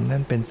ว่าเห็นนั้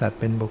นเป็นสัตว์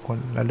เป็นบุคคล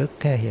ระลึก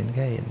แค่เห็น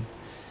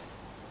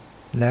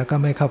แล้วก็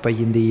ไม่เข้าไป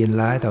ยินดียิน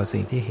ร้ายต่อ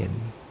สิ่งที่เห็น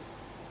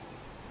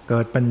เกิ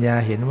ดปัญญา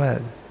เห็นว่า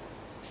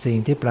สิ่ง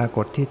ที่ปราก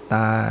ฏที่ต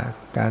า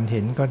การเ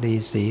ห็นก็ดี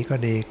สีก็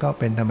ดีก็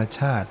เป็นธรรมช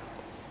าติ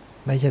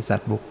ไม่ใช่สัต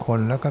ว์บุคคล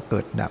แล้วก็เกิ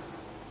ดดับ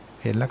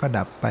เห็นแล้วก็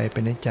ดับไปเป็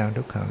นอนิจจัง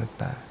ทุกขังอนัต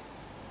ตา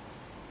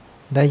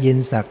ได้ยิน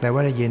สักแต่ว่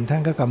าได้ยินท่า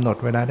นก็กำหนด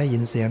เวลาได้ยิ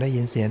นเสียง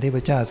ที่พร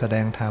ะเจ้าแสด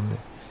งธรรม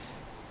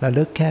ระ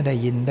ลึกแค่ได้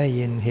ยิน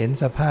เห็น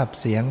สภาพ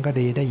เสียงก็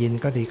ดีได้ยิน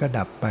ก็ดีก็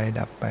ดับไป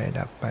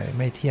ไ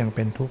ม่เที่ยงเ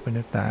ป็นทุกข์เป็นอ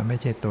นัตตาไม่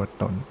ใช่ตัว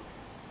ตน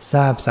ท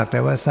ราบสักแต่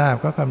ว่าทราบ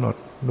ก็กำหนด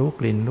รู้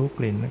กลิ่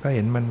นก็เ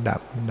ห็นมันดั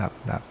บ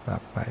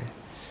ไป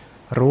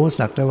รู้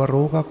สักแต่ว่า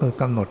รู้ก็คือ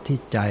กำหนดที่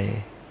ใจ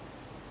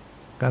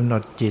กำหน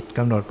ดจิตก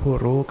ำหนดผู้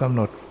รู้กำห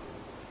นด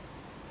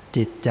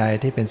จิตใจ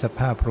ที่เป็นสภ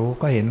าพรู้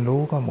ก็เห็น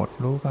รู้ก็หมด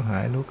รู้ก็หา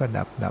ยรู้ก็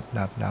ดั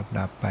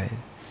บไป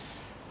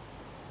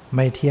ไ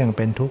ม่เที่ยงเ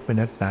ป็นทุกข์เป็นอ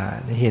นัตตา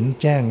เห็น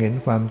แจ้งเห็น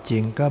ความจริ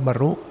งก็บรร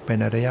ลุเป็น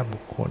อริยบุ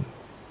คคล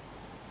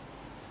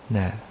น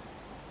ะ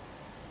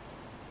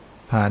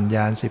ผ่านญ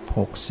าณ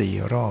16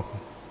 4 รอบ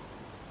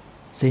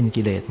สิ้น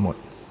กิเลสหมด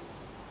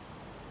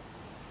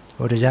พร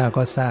ะพุทธเจ้า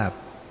ก็ทราบ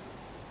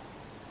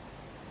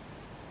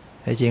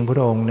ให้จริงพร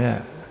ะองค์เนี่ย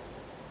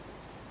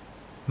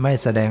ไม่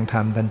แสดงธร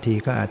รมทันที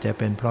ก็อาจจะ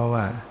เป็นเพราะ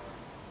ว่า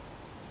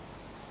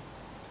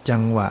จั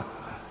งหวะ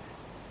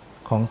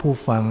ของผู้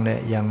ฟังเนี่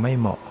ยยังไม่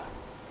เหมาะ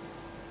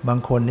บาง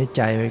คนนี่ใ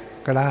จ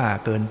กล้า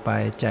เกินไป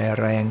ใจ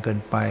แรงเกิน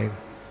ไป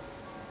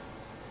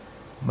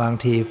บาง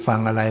ทีฟัง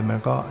อะไรมัน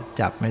ก็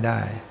จับไม่ได้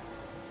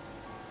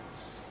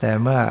แต่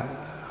เมื่อ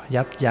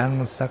ยับยั้ง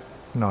สัก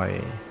หน่อย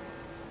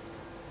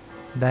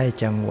ได้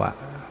จังหวะ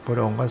พร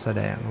ะองค์ก็แส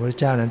ดงพระ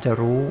เจ้านั้นจะ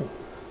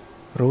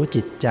รู้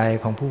จิตใจ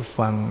ของผู้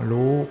ฟัง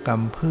รู้กรร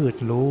มพืช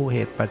รู้เห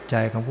ตุปัจ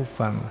จัยของผู้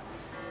ฟัง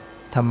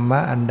ธรรมะ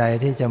อันใด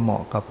ที่จะเหมา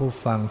ะกับผู้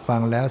ฟังฟั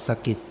งแล้วสะ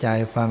กิดใจ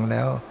ฟังแ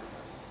ล้ว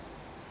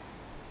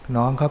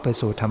น้อมเข้าไป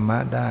สู่ธรรมะ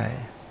ได้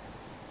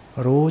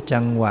รู้จั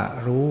งหวะ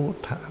รู้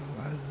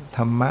ธ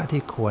รรมะ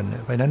ที่ควร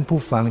เพราะนั้นผู้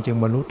ฟังจึง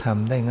บรรลุธรรม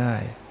ได้ง่า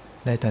ย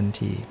ได้ทัน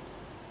ที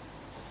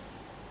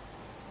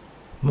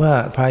เมื่อ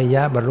พระย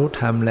ะบรรลุ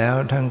ธรรมแล้ว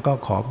ท่านก็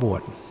ขอบว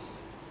ช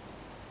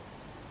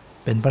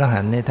เป็นพระอรหั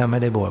นต์เนี่ยถ้าไม่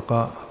ได้บวช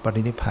ก็ป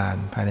รินิพพาน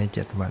ภายใน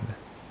7 วัน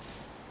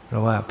เพรา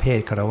ะว่าเพศ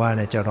ฆราวาสเ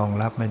นี่ยจะรอง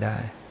รับไม่ได้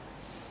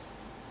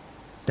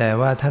แต่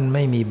ว่าท่านไ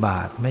ม่มีบ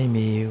าตรไม่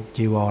มี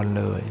จีวร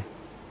เลย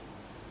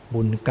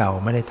บุญเก่า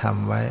ไม่ได้ท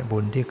ำไว้บุ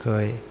ญที่เค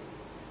ย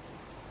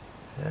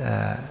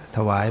ถ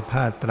วาย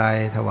ผ้าไตร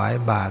ถวาย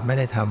บาตรไม่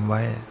ได้ทำไ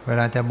ว้เว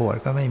ลาจะบวช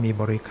ก็ไม่มี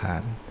บริขา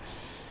ร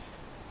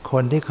ค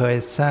นที่เคย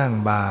สร้าง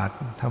บาตร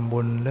ทำบุ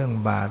ญเรื่อง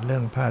บาตรเรื่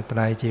องผ้าไตร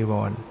จีว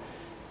ร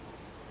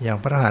อย่าง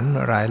พระอรหันต์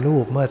หลายรู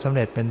ปเมื่อสำเ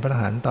ร็จเป็นพระอร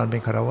หันต์ตอนเป็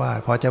นฆราวาส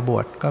พอจะบว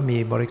ชก็มี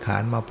บริขา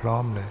รมาพร้อ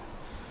มเลย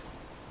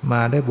ม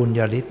าด้วยบุญญ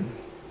าฤทธิ์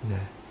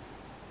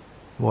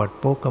บวช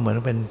ปุ๊บก็เหมือน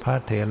เป็นพระ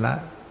เถระ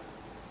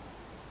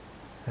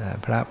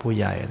พระผู้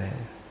ใหญ่เลย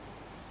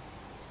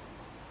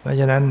เพราะ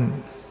ฉะนั้น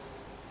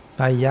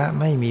พายะ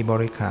ไม่มีบ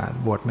ริขาร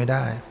บวชไม่ไ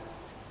ด้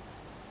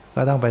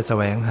ก็ต้องไปแส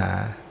วงหา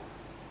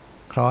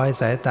คล้อย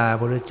สายตาพระ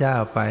พุทธเจ้า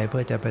ไปเพื่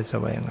อจะไปแส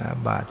วงหา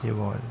บาตรจี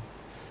วร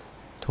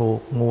ถูก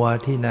งัว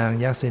ที่นาง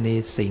ยักษิณี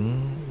สิง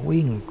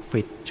วิ่ง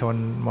ฝิดชน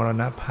มร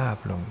ณภาพ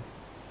ลง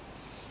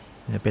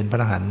เป็นพระ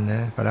อรหันต์น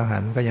ะพระอรหั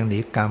นต์ก็ยังหนี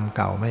กรรมเ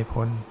ก่าไม่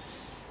พ้น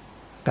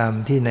กรรม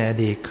ที่ในอ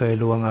ดีตเคย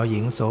ลวงเอาหญิ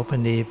งโสเภ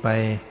ณีไ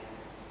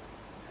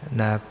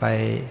ป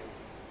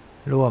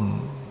ร่วม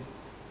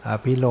อ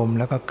ภิรมย์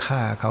แล้วก็ฆ่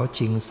าเขา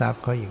ชิงทรัพ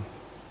ย์เขาอีก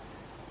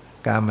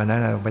กรรมอันนั้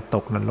นไปต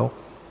กนรก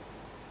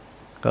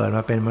เกิดม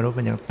าเป็นมนุษย์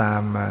มันยังตา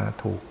มมา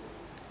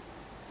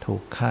ถู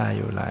กฆ่าอ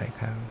ยู่หลาย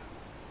ครั้ง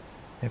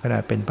ในขณะ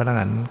เป็นพระอร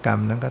หันต์กรรม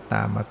นั้นก็ต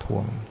ามมาท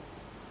วง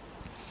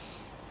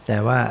แต่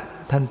ว่า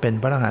ท่านเป็น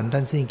พระอรหันต์ท่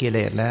านสิ้นกิเล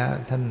สแล้ว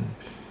ท่าน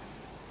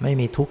ไม่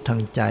มีทุกข์ทา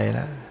งใจ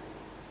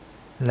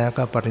แล้ว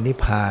ก็ปรินิพ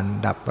พาน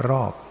ดับร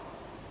อบ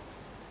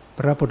พ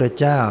ระพุทธ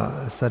เจ้า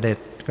เสด็จ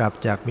กลับ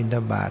จากบิณฑ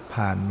บาต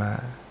ผ่านมา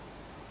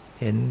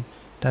เห็น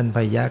ท่านพ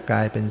ยากล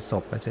ายเป็นศ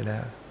พไปเสียแล้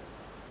ว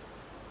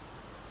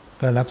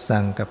ก็รับ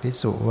สั่งกับภิก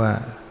ษุว่า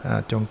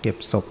จงเก็บ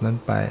ศพนั้น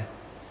ไป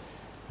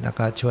แล้ว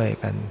ก็ช่วย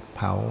กันเ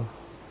ผา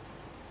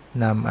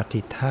นำอ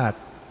ธิธาตุ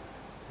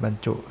บรร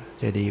จุ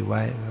เจดีย์ไ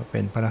ว้เป็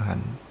นพระอรหั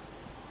นต์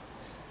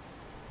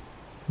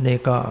นี่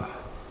ก็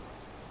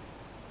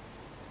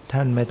ท่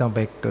านไม่ต้องไป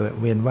เกิด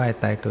เวียนว่าย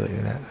ตายเกิดอ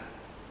ยู่แล้ว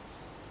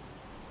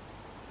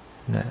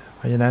นะเพ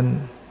ราะฉะนั้น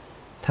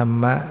ธรร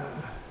มะ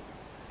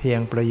เพียง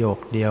ประโยค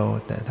เดียว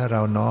แต่ถ้าเร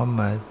าน้อม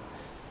มา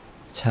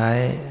ใช้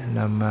น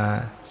ำมา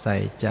ใส่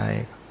ใจ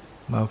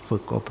มาฝึ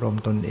กอบรม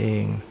ตนเอ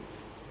ง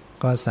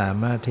ก็สา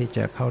มารถที่จ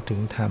ะเข้าถึ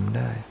งธรรมไ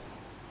ด้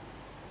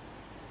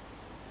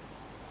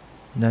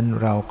นั้น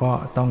เราก็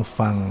ต้อง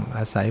ฟังอ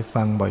าศัย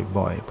ฟัง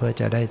บ่อยๆเพื่อ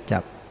จะได้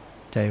จับ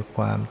ใจค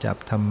วามจับ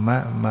ธรรมะ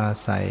มา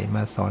ใส่ม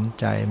าสอน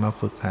ใจมา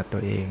ฝึกหัดตั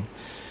วเอง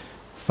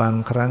ฟัง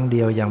ครั้งเดี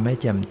ยวยังไม่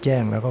แจ่มแจ้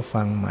งแล้วก็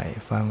ฟังใหม่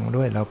ฟัง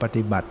ด้วยเราป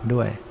ฏิบัติ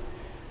ด้วย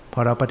พอ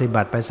เราปฏิ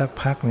บัติไปสัก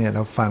พักเนี่ยเร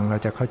าฟังเรา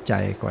จะเข้าใจ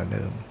กว่าเ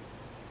ดิม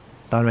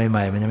ตอนให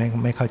ม่ๆมันยัง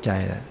ไม่เข้าใจ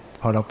แหละ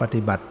พอเราป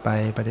ฏิบัติไป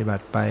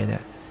เนี่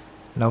ย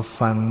เรา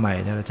ฟังใหม่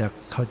เนี่ยเราจะ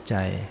เข้าใจ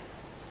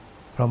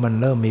เพราะมัน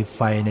เริ่มมีไ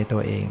ฟในตั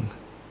วเอง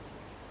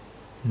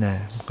นะ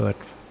เกิด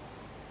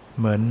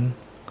เหมือน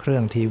เครื่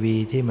องทีวี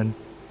ที่มัน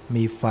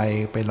มีไฟ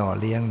ไปหล่อ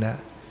เลี้ยงแล้ว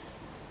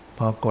พ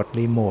อกด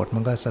รีโมทมั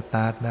นก็สต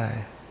าร์ทได้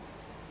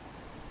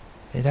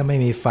ถ้าไม่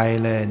มีไฟ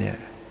เลยเนี่ย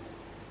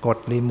กด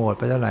รีโมท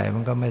ไปเท่าไหร่มั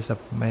นก็ไ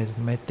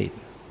ม่ติด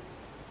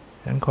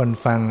ฉะนั้นคน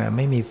ฟังไ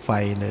ม่มีไฟ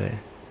เลย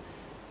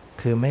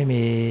คือไม่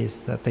มี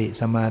สติ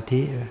สมา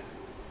ธิ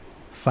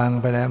ฟัง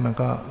ไปแล้วมัน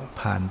ก็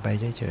ผ่านไป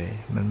เฉย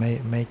ๆมัน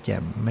ไม่แจ่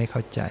มไม่เข้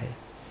าใจ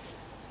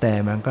แต่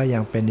มันก็ยั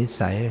งเป็นนิ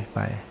สัยไป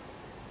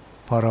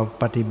พอเรา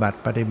ปฏิบัติ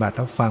แ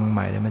ล้วฟังให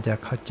ม่เนี่ยมันจะ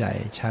เข้าใจ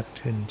ชัด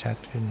ขึ้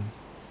น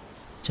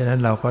ฉะนั้น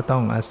เราก็ต้อ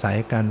งอาศัย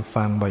การ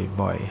ฟัง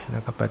บ่อยๆแล้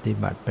วก็ปฏิ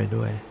บัติไป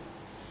ด้วย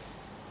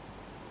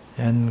ฉ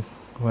ะนั้น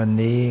วัน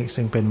นี้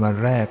ซึ่งเป็นวัน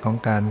แรกของ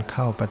การเ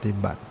ข้าปฏิ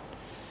บัติ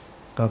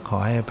ก็ขอ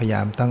ให้พยาย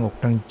ามตั้งอก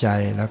ตั้งใจ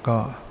แล้วก็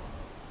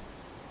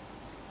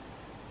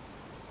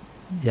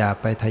อย่า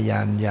ไปทะยา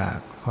นอยาก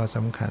ข้อส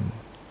ำคัญ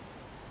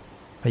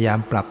พยายาม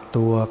ปรับ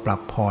ตัวปรั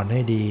บผ่อนใ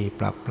ห้ดี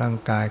ปรับร่าง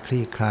กายค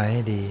ลี่คลายใ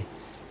ห้ดี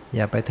อ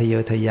ย่าไปทะเย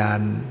อทะยาน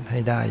ให้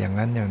ได้อย่าง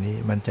นั้นอย่างนี้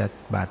มันจะ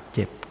บาดเ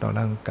จ็บต่อ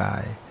ร่างกา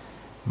ย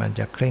มัน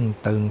จะเคร่ง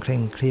ตึงเคร่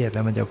งเครียดแ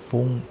ล้วมันจะ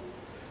ฟุ้ง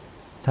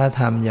ถ้า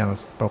ทำอย่าง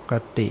ปก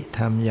ติ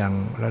ทำอย่าง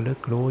ระลึก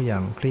รู้อย่า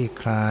งคลี่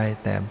คลาย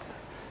แต่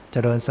เจ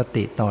ริญส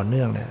ติต่อเ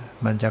นื่องเนี่ย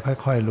มันจะค่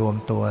อยๆรวม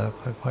ตัวแ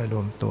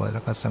ล้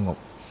วก็สงบ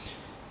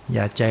อ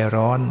ย่าใจ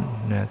ร้อน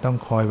นะต้อง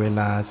คอยเว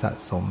ลาสะ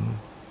สม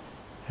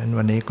ฉะนั้น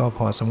วันนี้ก็พ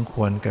อสมค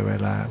วรกับเว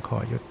ลาขอ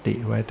ยุติ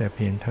ไว้แต่เ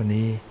พียงเท่า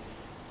นี้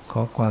ข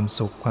อความ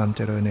สุขความเ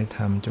จริญในธ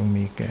รรมจง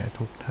มีแก่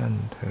ทุกท่าน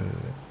เถิ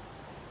ด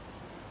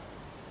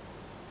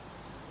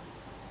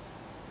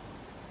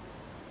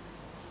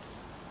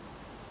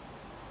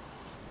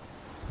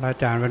อา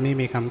จารย์วันนี้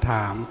มีคำถ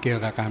ามเกี่ยว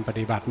กับการป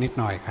ฏิบัตินิด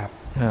หน่อยครับ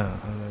เ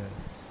อาเลย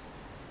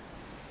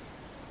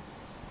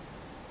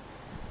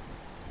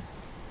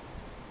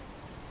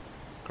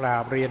กรา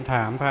บเรียนถ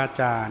ามพระอา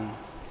จารย์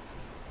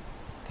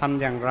ท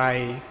ำอย่างไร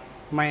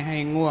ไม่ให้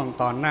ง่วง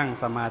ตอนนั่ง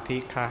สมาธิ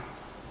คะ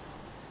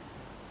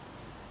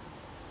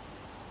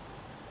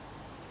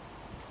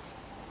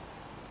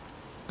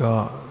ก็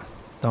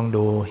ต้อง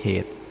ดูเห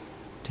ตุ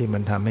ที่มั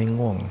นทำให้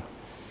ง่วง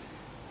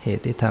เห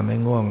ตุที่ทำให้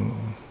ง่วง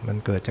มัน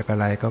เกิดจากอะ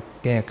ไรก็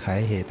แก้ไข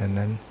เหตุ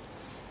นั้น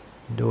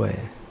ด้วย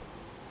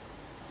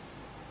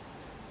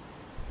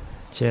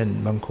เช่น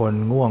บางคน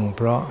ง่วงเ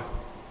พราะ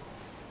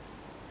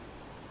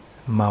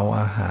เมา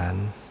อาหาร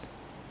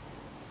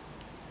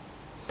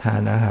ทา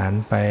นอาหาร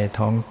ไป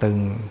ท้องตึง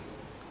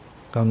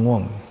ก็ง่ว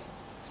ง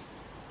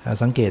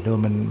สังเกตดู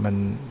มัน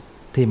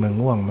ที่มัน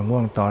ง่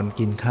วงตอน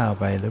กินข้าว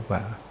ไปหรือเป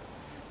ล่า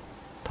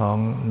ท้อง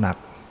หนัก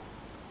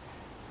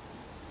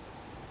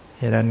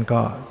ฉะนั้น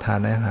ก็ทา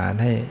นอาหาร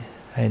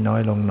ให้น้อ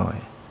ยลงหน่อย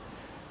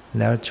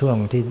แล้วช่วง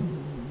ที่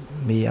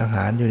มีอาห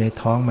ารอยู่ใน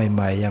ท้องใ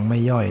หม่ๆยังไม่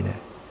ย่อยเนี่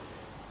ย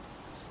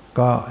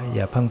ก็อ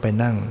ย่าเพิ่งไป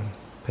นั่ง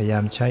พยายา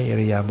มใช้อิ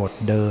ริยาบถ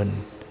เดิน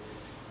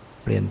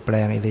เปลี่ยนแปล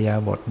งอิริยา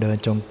บถเดิน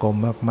จงกรม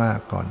มาก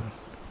ๆก่อน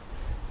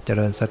เจ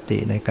ริญสติ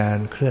ในการ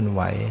เคลื่อนไห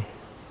ว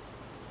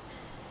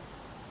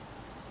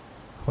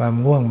ความ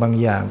ง่วงบาง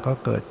อย่างก็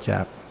เกิดจ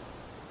าก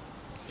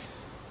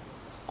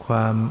คว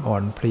ามอ่อ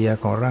นเพลีย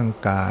ของร่าง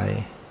กาย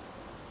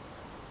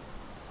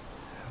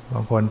บ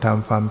างคนท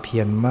ำความเพี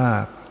ยรมา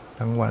ก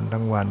ทั้งวัน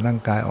ร่าง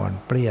กายอ่อน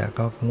เปลี้ย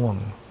ก็ง่วง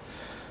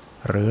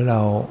หรือเร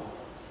า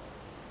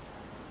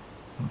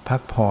พั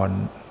กผ่อน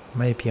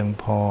ไม่เพียง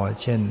พอ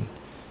เช่น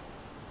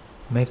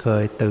ไม่เค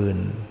ยตื่น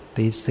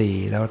ตีสี่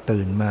แล้ว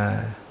ตื่นมา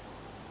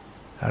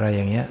อะไรอ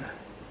ย่างเงี้ย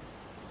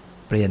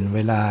เปลี่ยนเว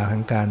ลาขอ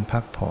งการพั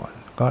กผ่อน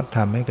ก็ท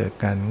ำให้เกิด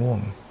การง่วง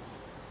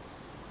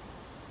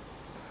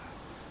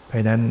เพรา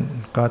ะนั้น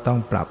ก็ต้อง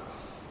ปรับ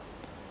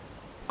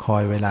คอ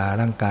ยเวลา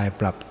ร่างกาย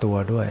ปรับตัว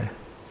ด้วย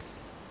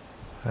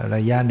ร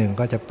ะยะหนึ่ง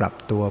ก็จะปรับ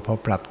ตัวพอ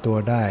ปรับตัว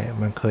ได้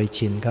มันเคย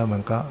ชินเข้ามั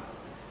น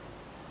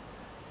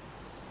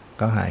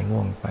ก็หายง่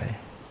วงไป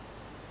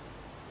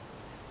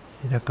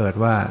ถ้าเกิด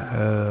ว่า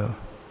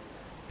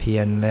เพี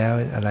ยรแล้ว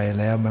อะไร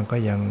แล้วมันก็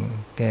ยัง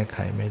แก้ไข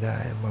ไม่ได้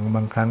บ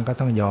างครั้งก็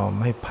ต้องยอม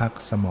ให้พัก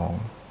สมอง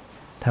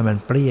ถ้ามัน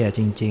เปรี้ย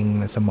จริง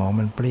ๆสมอง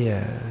มันเปรี้ย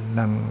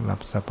นั่งหลั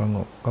บสง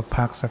บก็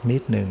พักสักนิ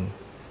ดหนึ่ง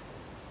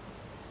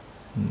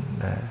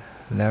นะ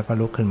แล้วก็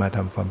ลุกขึ้นมาท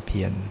ำความเ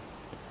พียร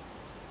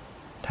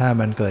ถ้า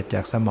มันเกิดจ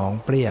ากสมอง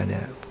เปรี้ยเนี่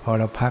ยพอ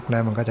เราพักแล้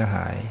วมันก็จะห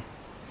าย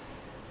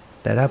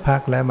แต่ถ้าพั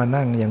กแล้วมา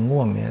นั่งยัง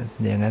ง่วงเนี่ย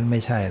อย่างนั้นไม่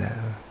ใช่แล้ว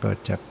เกิด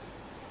จาก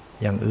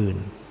อย่างอื่น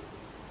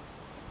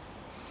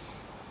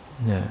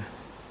เนี่ย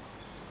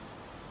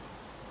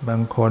บา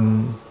งคน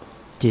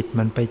จิต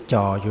มันไป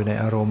จ่ออยู่ใน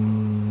อารมณ์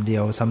เดี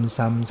ยว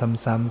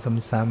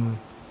ซ้ำ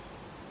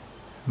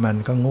ๆมัน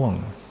ก็ง่วง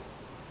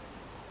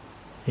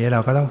นี่เร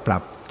าก็ต้องปรั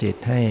บจิต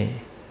ให้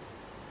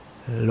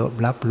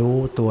รับรู้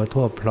ตัว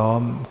ทั่วพร้อ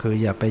มคือ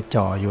อย่าไป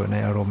จ่ออยู่ใน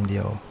อารมณ์เดี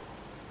ยว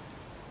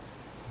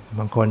บ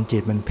างคนจิ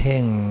ตมันเพ่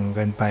งเ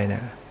กินไปเนี่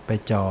ยไป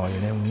จ่ออ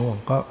ยู่ในง่วง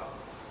ก็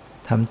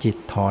ทำจิต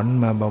ถอน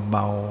มาเบ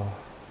า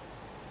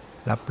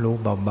ๆรับรู้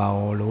เบา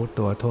ๆรู้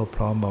ตัวทั่วพ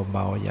ร้อมเบ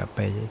าๆอย่าไป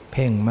เ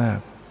พ่งมาก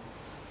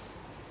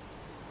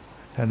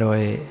ถ้าโดย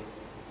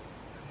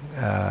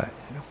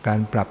การ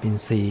ปรับอิน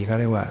ทรีย์เขา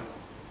เรียกว่า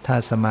ถ้า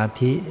สมา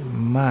ธิ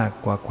มาก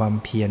กว่าความ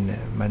เพียรเนี่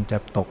ยมันจะ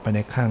ตกไปใน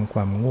ข้างคว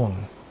ามง่วง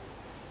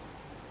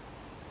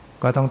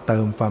ก็ต้องเติ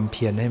มความเ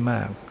พียรให้ม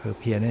ากคือ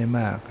เพียรให้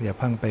มากอย่าเ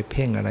พิ่งไปเ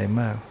พ่งอะไร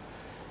มาก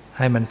ใ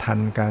ห้มันทัน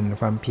กัน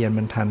ความเพียร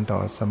มันทันต่อ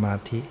สมา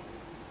ธิ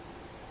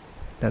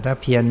แต่ถ้า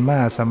เพียรม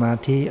ากสมา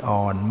ธิ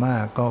อ่อนมา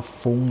กก็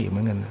ฟุ้งอีกเหมื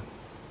อนกัน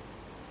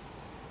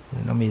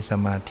ต้องมีส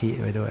มาธิ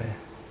ไว้ด้วย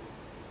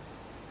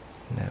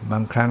นะบา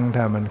งครั้ง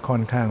ถ้ามันค่อ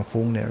นข้าง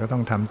ฟุ้งเนี่ยก็ต้อ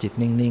งทำจิต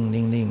นิ่งๆ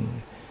นิ่ง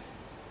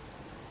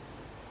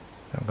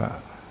ๆแล้วก็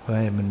เพื่อ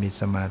ให้มันมี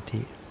สมา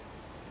ธิ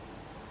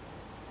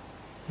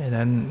ดัง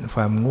นั้นค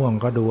วามง่วง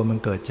ก็ดูว่ามัน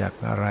เกิดจาก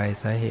อะไร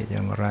สาเหตุอ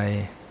ย่างไร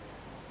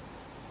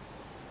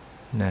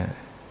นะ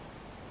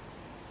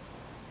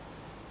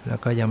แล้ว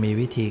ก็ยังมี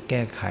วิธีแ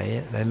ก้ไข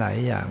หลาย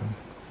ๆอย่าง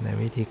ใน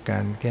วิธีกา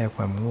รแก้ค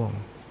วามง่วง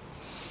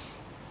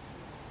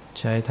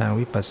ใช้ทาง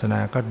วิปัสสนา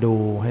ก็ดู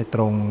ให้ต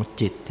รง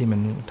จิตที่มั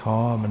นท้อ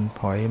มัน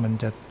ผอยมัน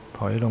จะผ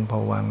อยลงภ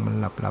วังค์มัน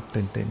หลับๆ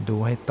ตื่นๆดู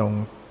ให้ตรง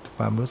ค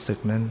วามรู้สึก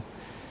นั้น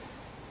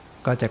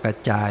ก็จะกระ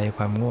จายค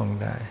วามง่วง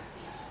ได้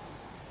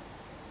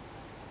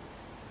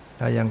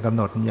ถ้ายังกำห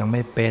นดยังไ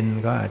ม่เป็น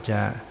ก็อาจจ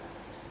ะ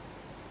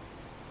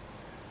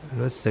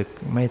รู้สึก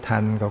ไม่ทั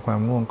นกับความ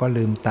ง่วงก็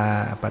ลืมตา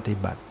ปฏิ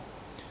บัติ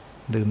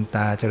ลืมต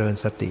าเจริญ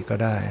สติก็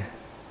ได้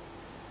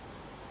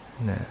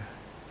นะ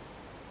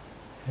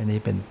อันนี้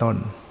เป็นต้น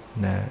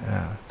นะ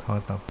ข้อ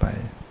ต่อไป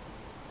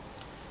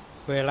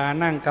เวลา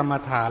นั่งกรรม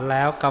ฐานแ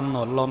ล้วกำหน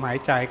ดลมหาย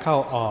ใจเข้า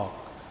ออก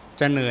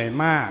จะเหนื่อย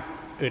มาก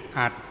อึด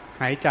อัด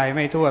หายใจไ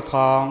ม่ทั่ว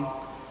ท้อง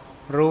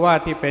รู้ว่า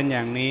ที่เป็นอ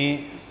ย่างนี้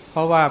เพร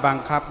าะว่าบัง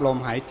คับลม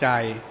หายใจ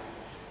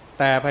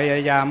แต่พยา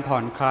ยามผ่อ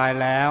นคลาย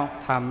แล้ว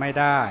ทำไม่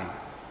ได้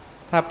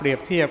ถ้าเปรียบ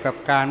เทียบกับ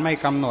การไม่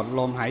กำหนด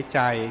ลมหายใจ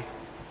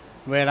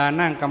เวลา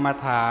นั่งกรรม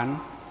ฐาน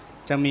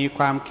จะมีค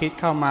วามคิด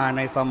เข้ามาใ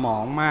นสมอ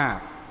งมาก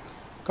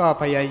ก็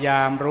พยาย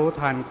ามรู้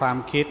ทันความ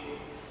คิด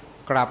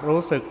กลับ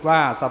รู้สึกว่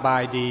าสบา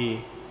ยดี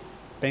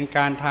เป็นก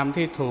ารทำ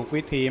ที่ถูก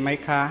วิธีไหม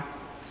คะ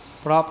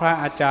เพราะพระ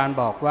อาจารย์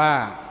บอกว่า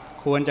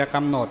ควรจะก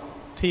ำหนด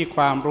ที่ค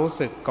วามรู้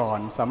สึกก่อน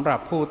สำหรับ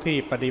ผู้ที่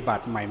ปฏิบั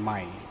ติให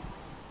ม่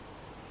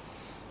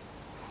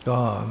ๆก็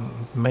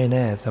ไม่แ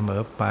น่เสม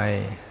อไป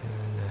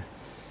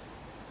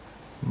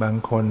บาง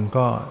คน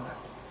ก็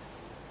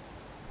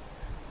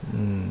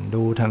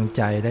ดูทางใ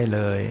จได้เ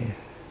ลย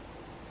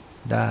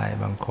ได้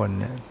บางคน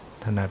เนี่ย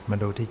ถนัดมา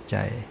ดูที่ใจ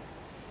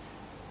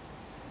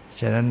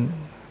ฉะนั้น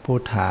ผู้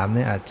ถามเ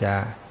นี่ยอาจจะ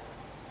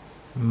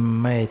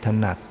ไม่ถ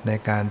นัดใน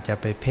การจะ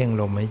ไปเพ่ง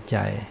ลมหายใจ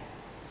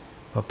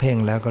พอเพ่ง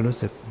แล้วก็รู้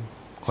สึก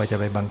คอยจะ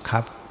ไปบังคั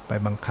บ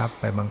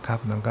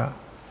มันก็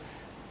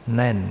แ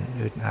น่น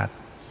อึดอัด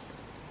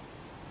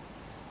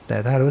แต่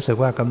ถ้ารู้สึก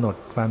ว่ากำหนด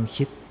ความ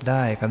คิดไ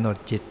ด้กำหนด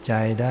จิตใจ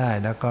ได้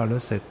แล้วก็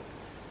รู้สึก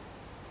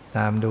ต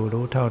ามดู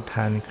รู้เท่า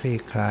ทันคลี่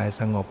คลาย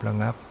สงบระ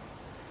งับ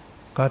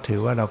ก็ถือ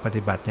ว่าเราป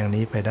ฏิบัติอย่าง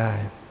นี้ไปได้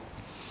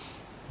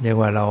เรียก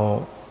ว่าเรา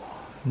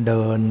เ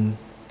ดิน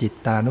จิต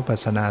ตานุปัส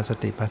สนาส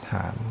ติปัฏฐ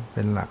านเ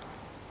ป็นหลัก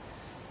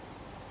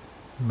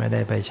ไม่ไ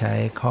ด้ไปใช้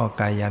ข้อ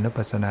กายานุ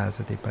ปัสสนาส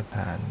ติปัฏฐ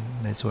าน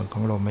ในส่วนขอ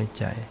งลมหาย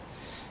ใจ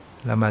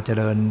เรามาเจ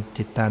ริญ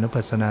จิตตานุ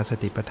ปัสสนาส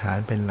ติปัฏฐาน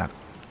เป็นหลัก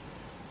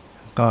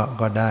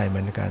ก็ได้เห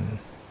มือนกัน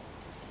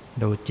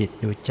ดูจิต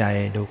ดูใจ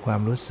ดูควา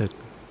มรู้สึก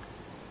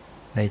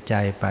ในใจ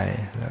ไป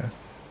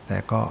แต่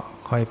ก็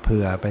ค่อยเ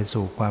ผื่อไป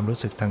สู่ความรู้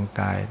สึกทาง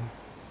กาย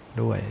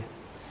ด้วย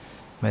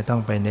ไม่ต้อ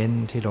งไปเน้น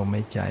ที่ลมห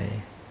ายใจ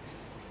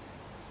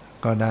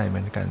ก็ได้เห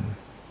มือนกัน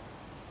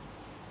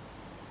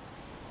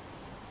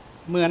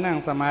เมื่อนั่ง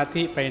สมา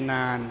ธิไปน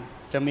าน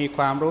จะมีค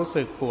วามรู้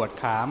สึกปวด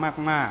ขา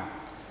มาก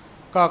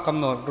ๆก็กำ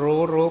หนด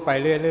รู้ไป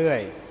เรื่อ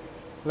ย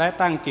ๆและ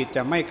ตั้งจิตจ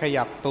ะไม่ข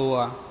ยับตัว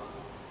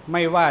ไ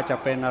ม่ว่าจะ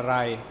เป็นอะไร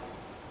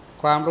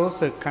ความรู้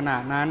สึกขณะ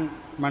นั้น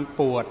มัน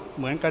ปวดเ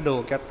หมือนกระดู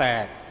กจะแต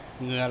ก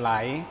เหงื่อไหล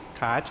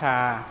ขาชา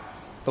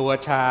ตัว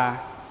ชา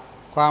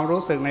ความ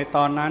รู้สึกในต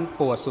อนนั้น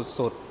ปวด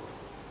สุด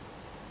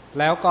ๆ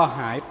แล้วก็ห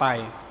ายไป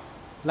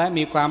และ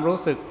มีความรู้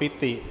สึกปิ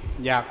ติ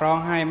อยากร้อง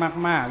ไห้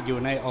มากๆอยู่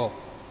ในอก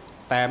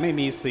แต่ไม่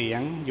มีเสีย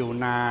งอยู่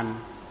นาน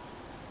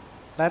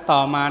และต่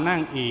อมานั่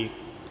งอีก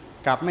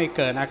กลับไม่เ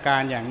กิดอากา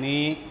รอย่าง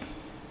นี้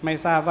ไม่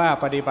ทราบว่า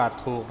ปฏิบัติ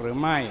ถูกหรือ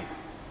ไม่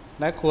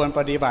และควรป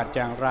ฏิบัติอ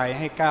ย่างไรใ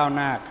ห้ก้าวห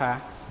น้าคะ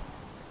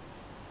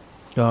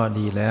ก็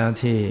ดีแล้ว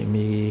ที่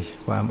มี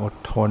ความอด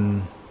ทน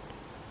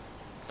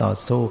ต่อ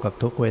สู้กับ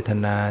ทุกเวท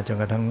นาจน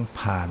กระทั่ง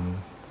ผ่าน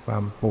ควา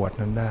มปวด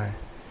นั้นได้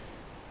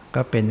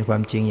ก็เป็นควา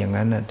มจริงอย่าง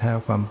นั้นนะถ้า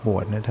ความปว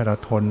ดเนี่ยถ้าเรา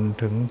ทน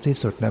ถึงที่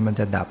สุดแล้วมัน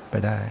จะดับไป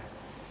ได้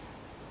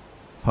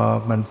พอ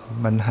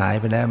มันหาย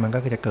ไปแล้วมันก็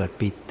จะเกิด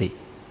ปิติ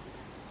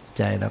ใ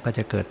จเราก็จ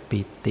ะเกิด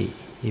ปิติ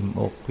อิ่ม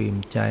อกอิ่ม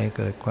ใจ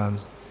เกิดความ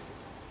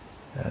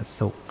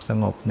สุขส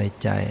งบใน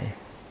ใจ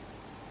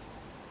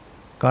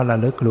ก็ระ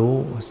ลึกรู้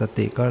ส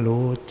ติก็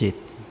รู้จิต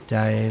ใจ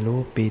รู้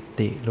ปิ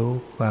ติรู้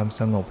ความ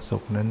สงบสุ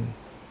ขนั้น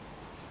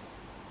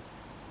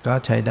ก็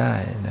ใช้ได้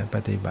นะป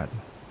ฏิบัติ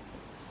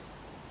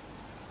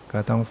ก็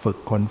ต้องฝึก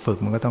คนฝึก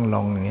มันก็ต้องล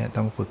องอย่างเงี้ย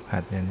ต้องฝึกหั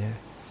ดอย่างเนี้ย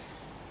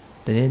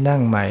แต่นี้นั่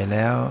งใหม่แ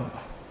ล้ว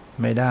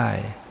ไม่ได้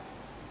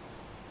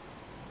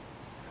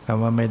ค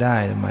ำว่าไม่ได้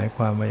หมายค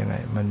วามว่ายังไง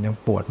มันยัง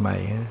ปวดใหม่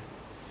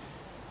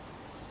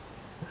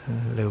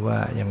หรือว่า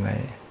ยังไง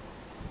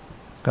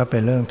ก็เป็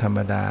นเรื่องธรรม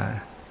ดา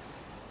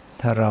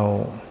ถ้าเรา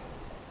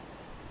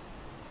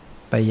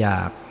ไปอย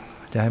าก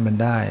จะให้มัน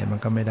ได้มัน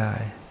ก็ไม่ได้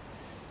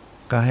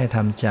ก็ให้ท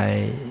ำใจ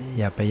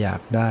อย่าไปอยา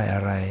กได้อ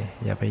ะไร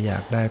อย่าไปอยา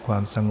กได้ควา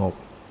มสงบ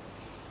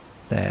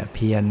แต่เ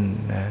พียร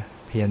นะ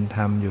เพียรท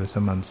ำอยู่ส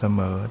ม่ำเสม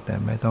อแต่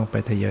ไม่ต้องไป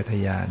ทะเยอทะ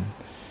ยาน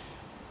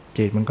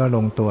จิตมันก็ล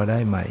งตัวได้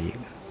ใหม่อีก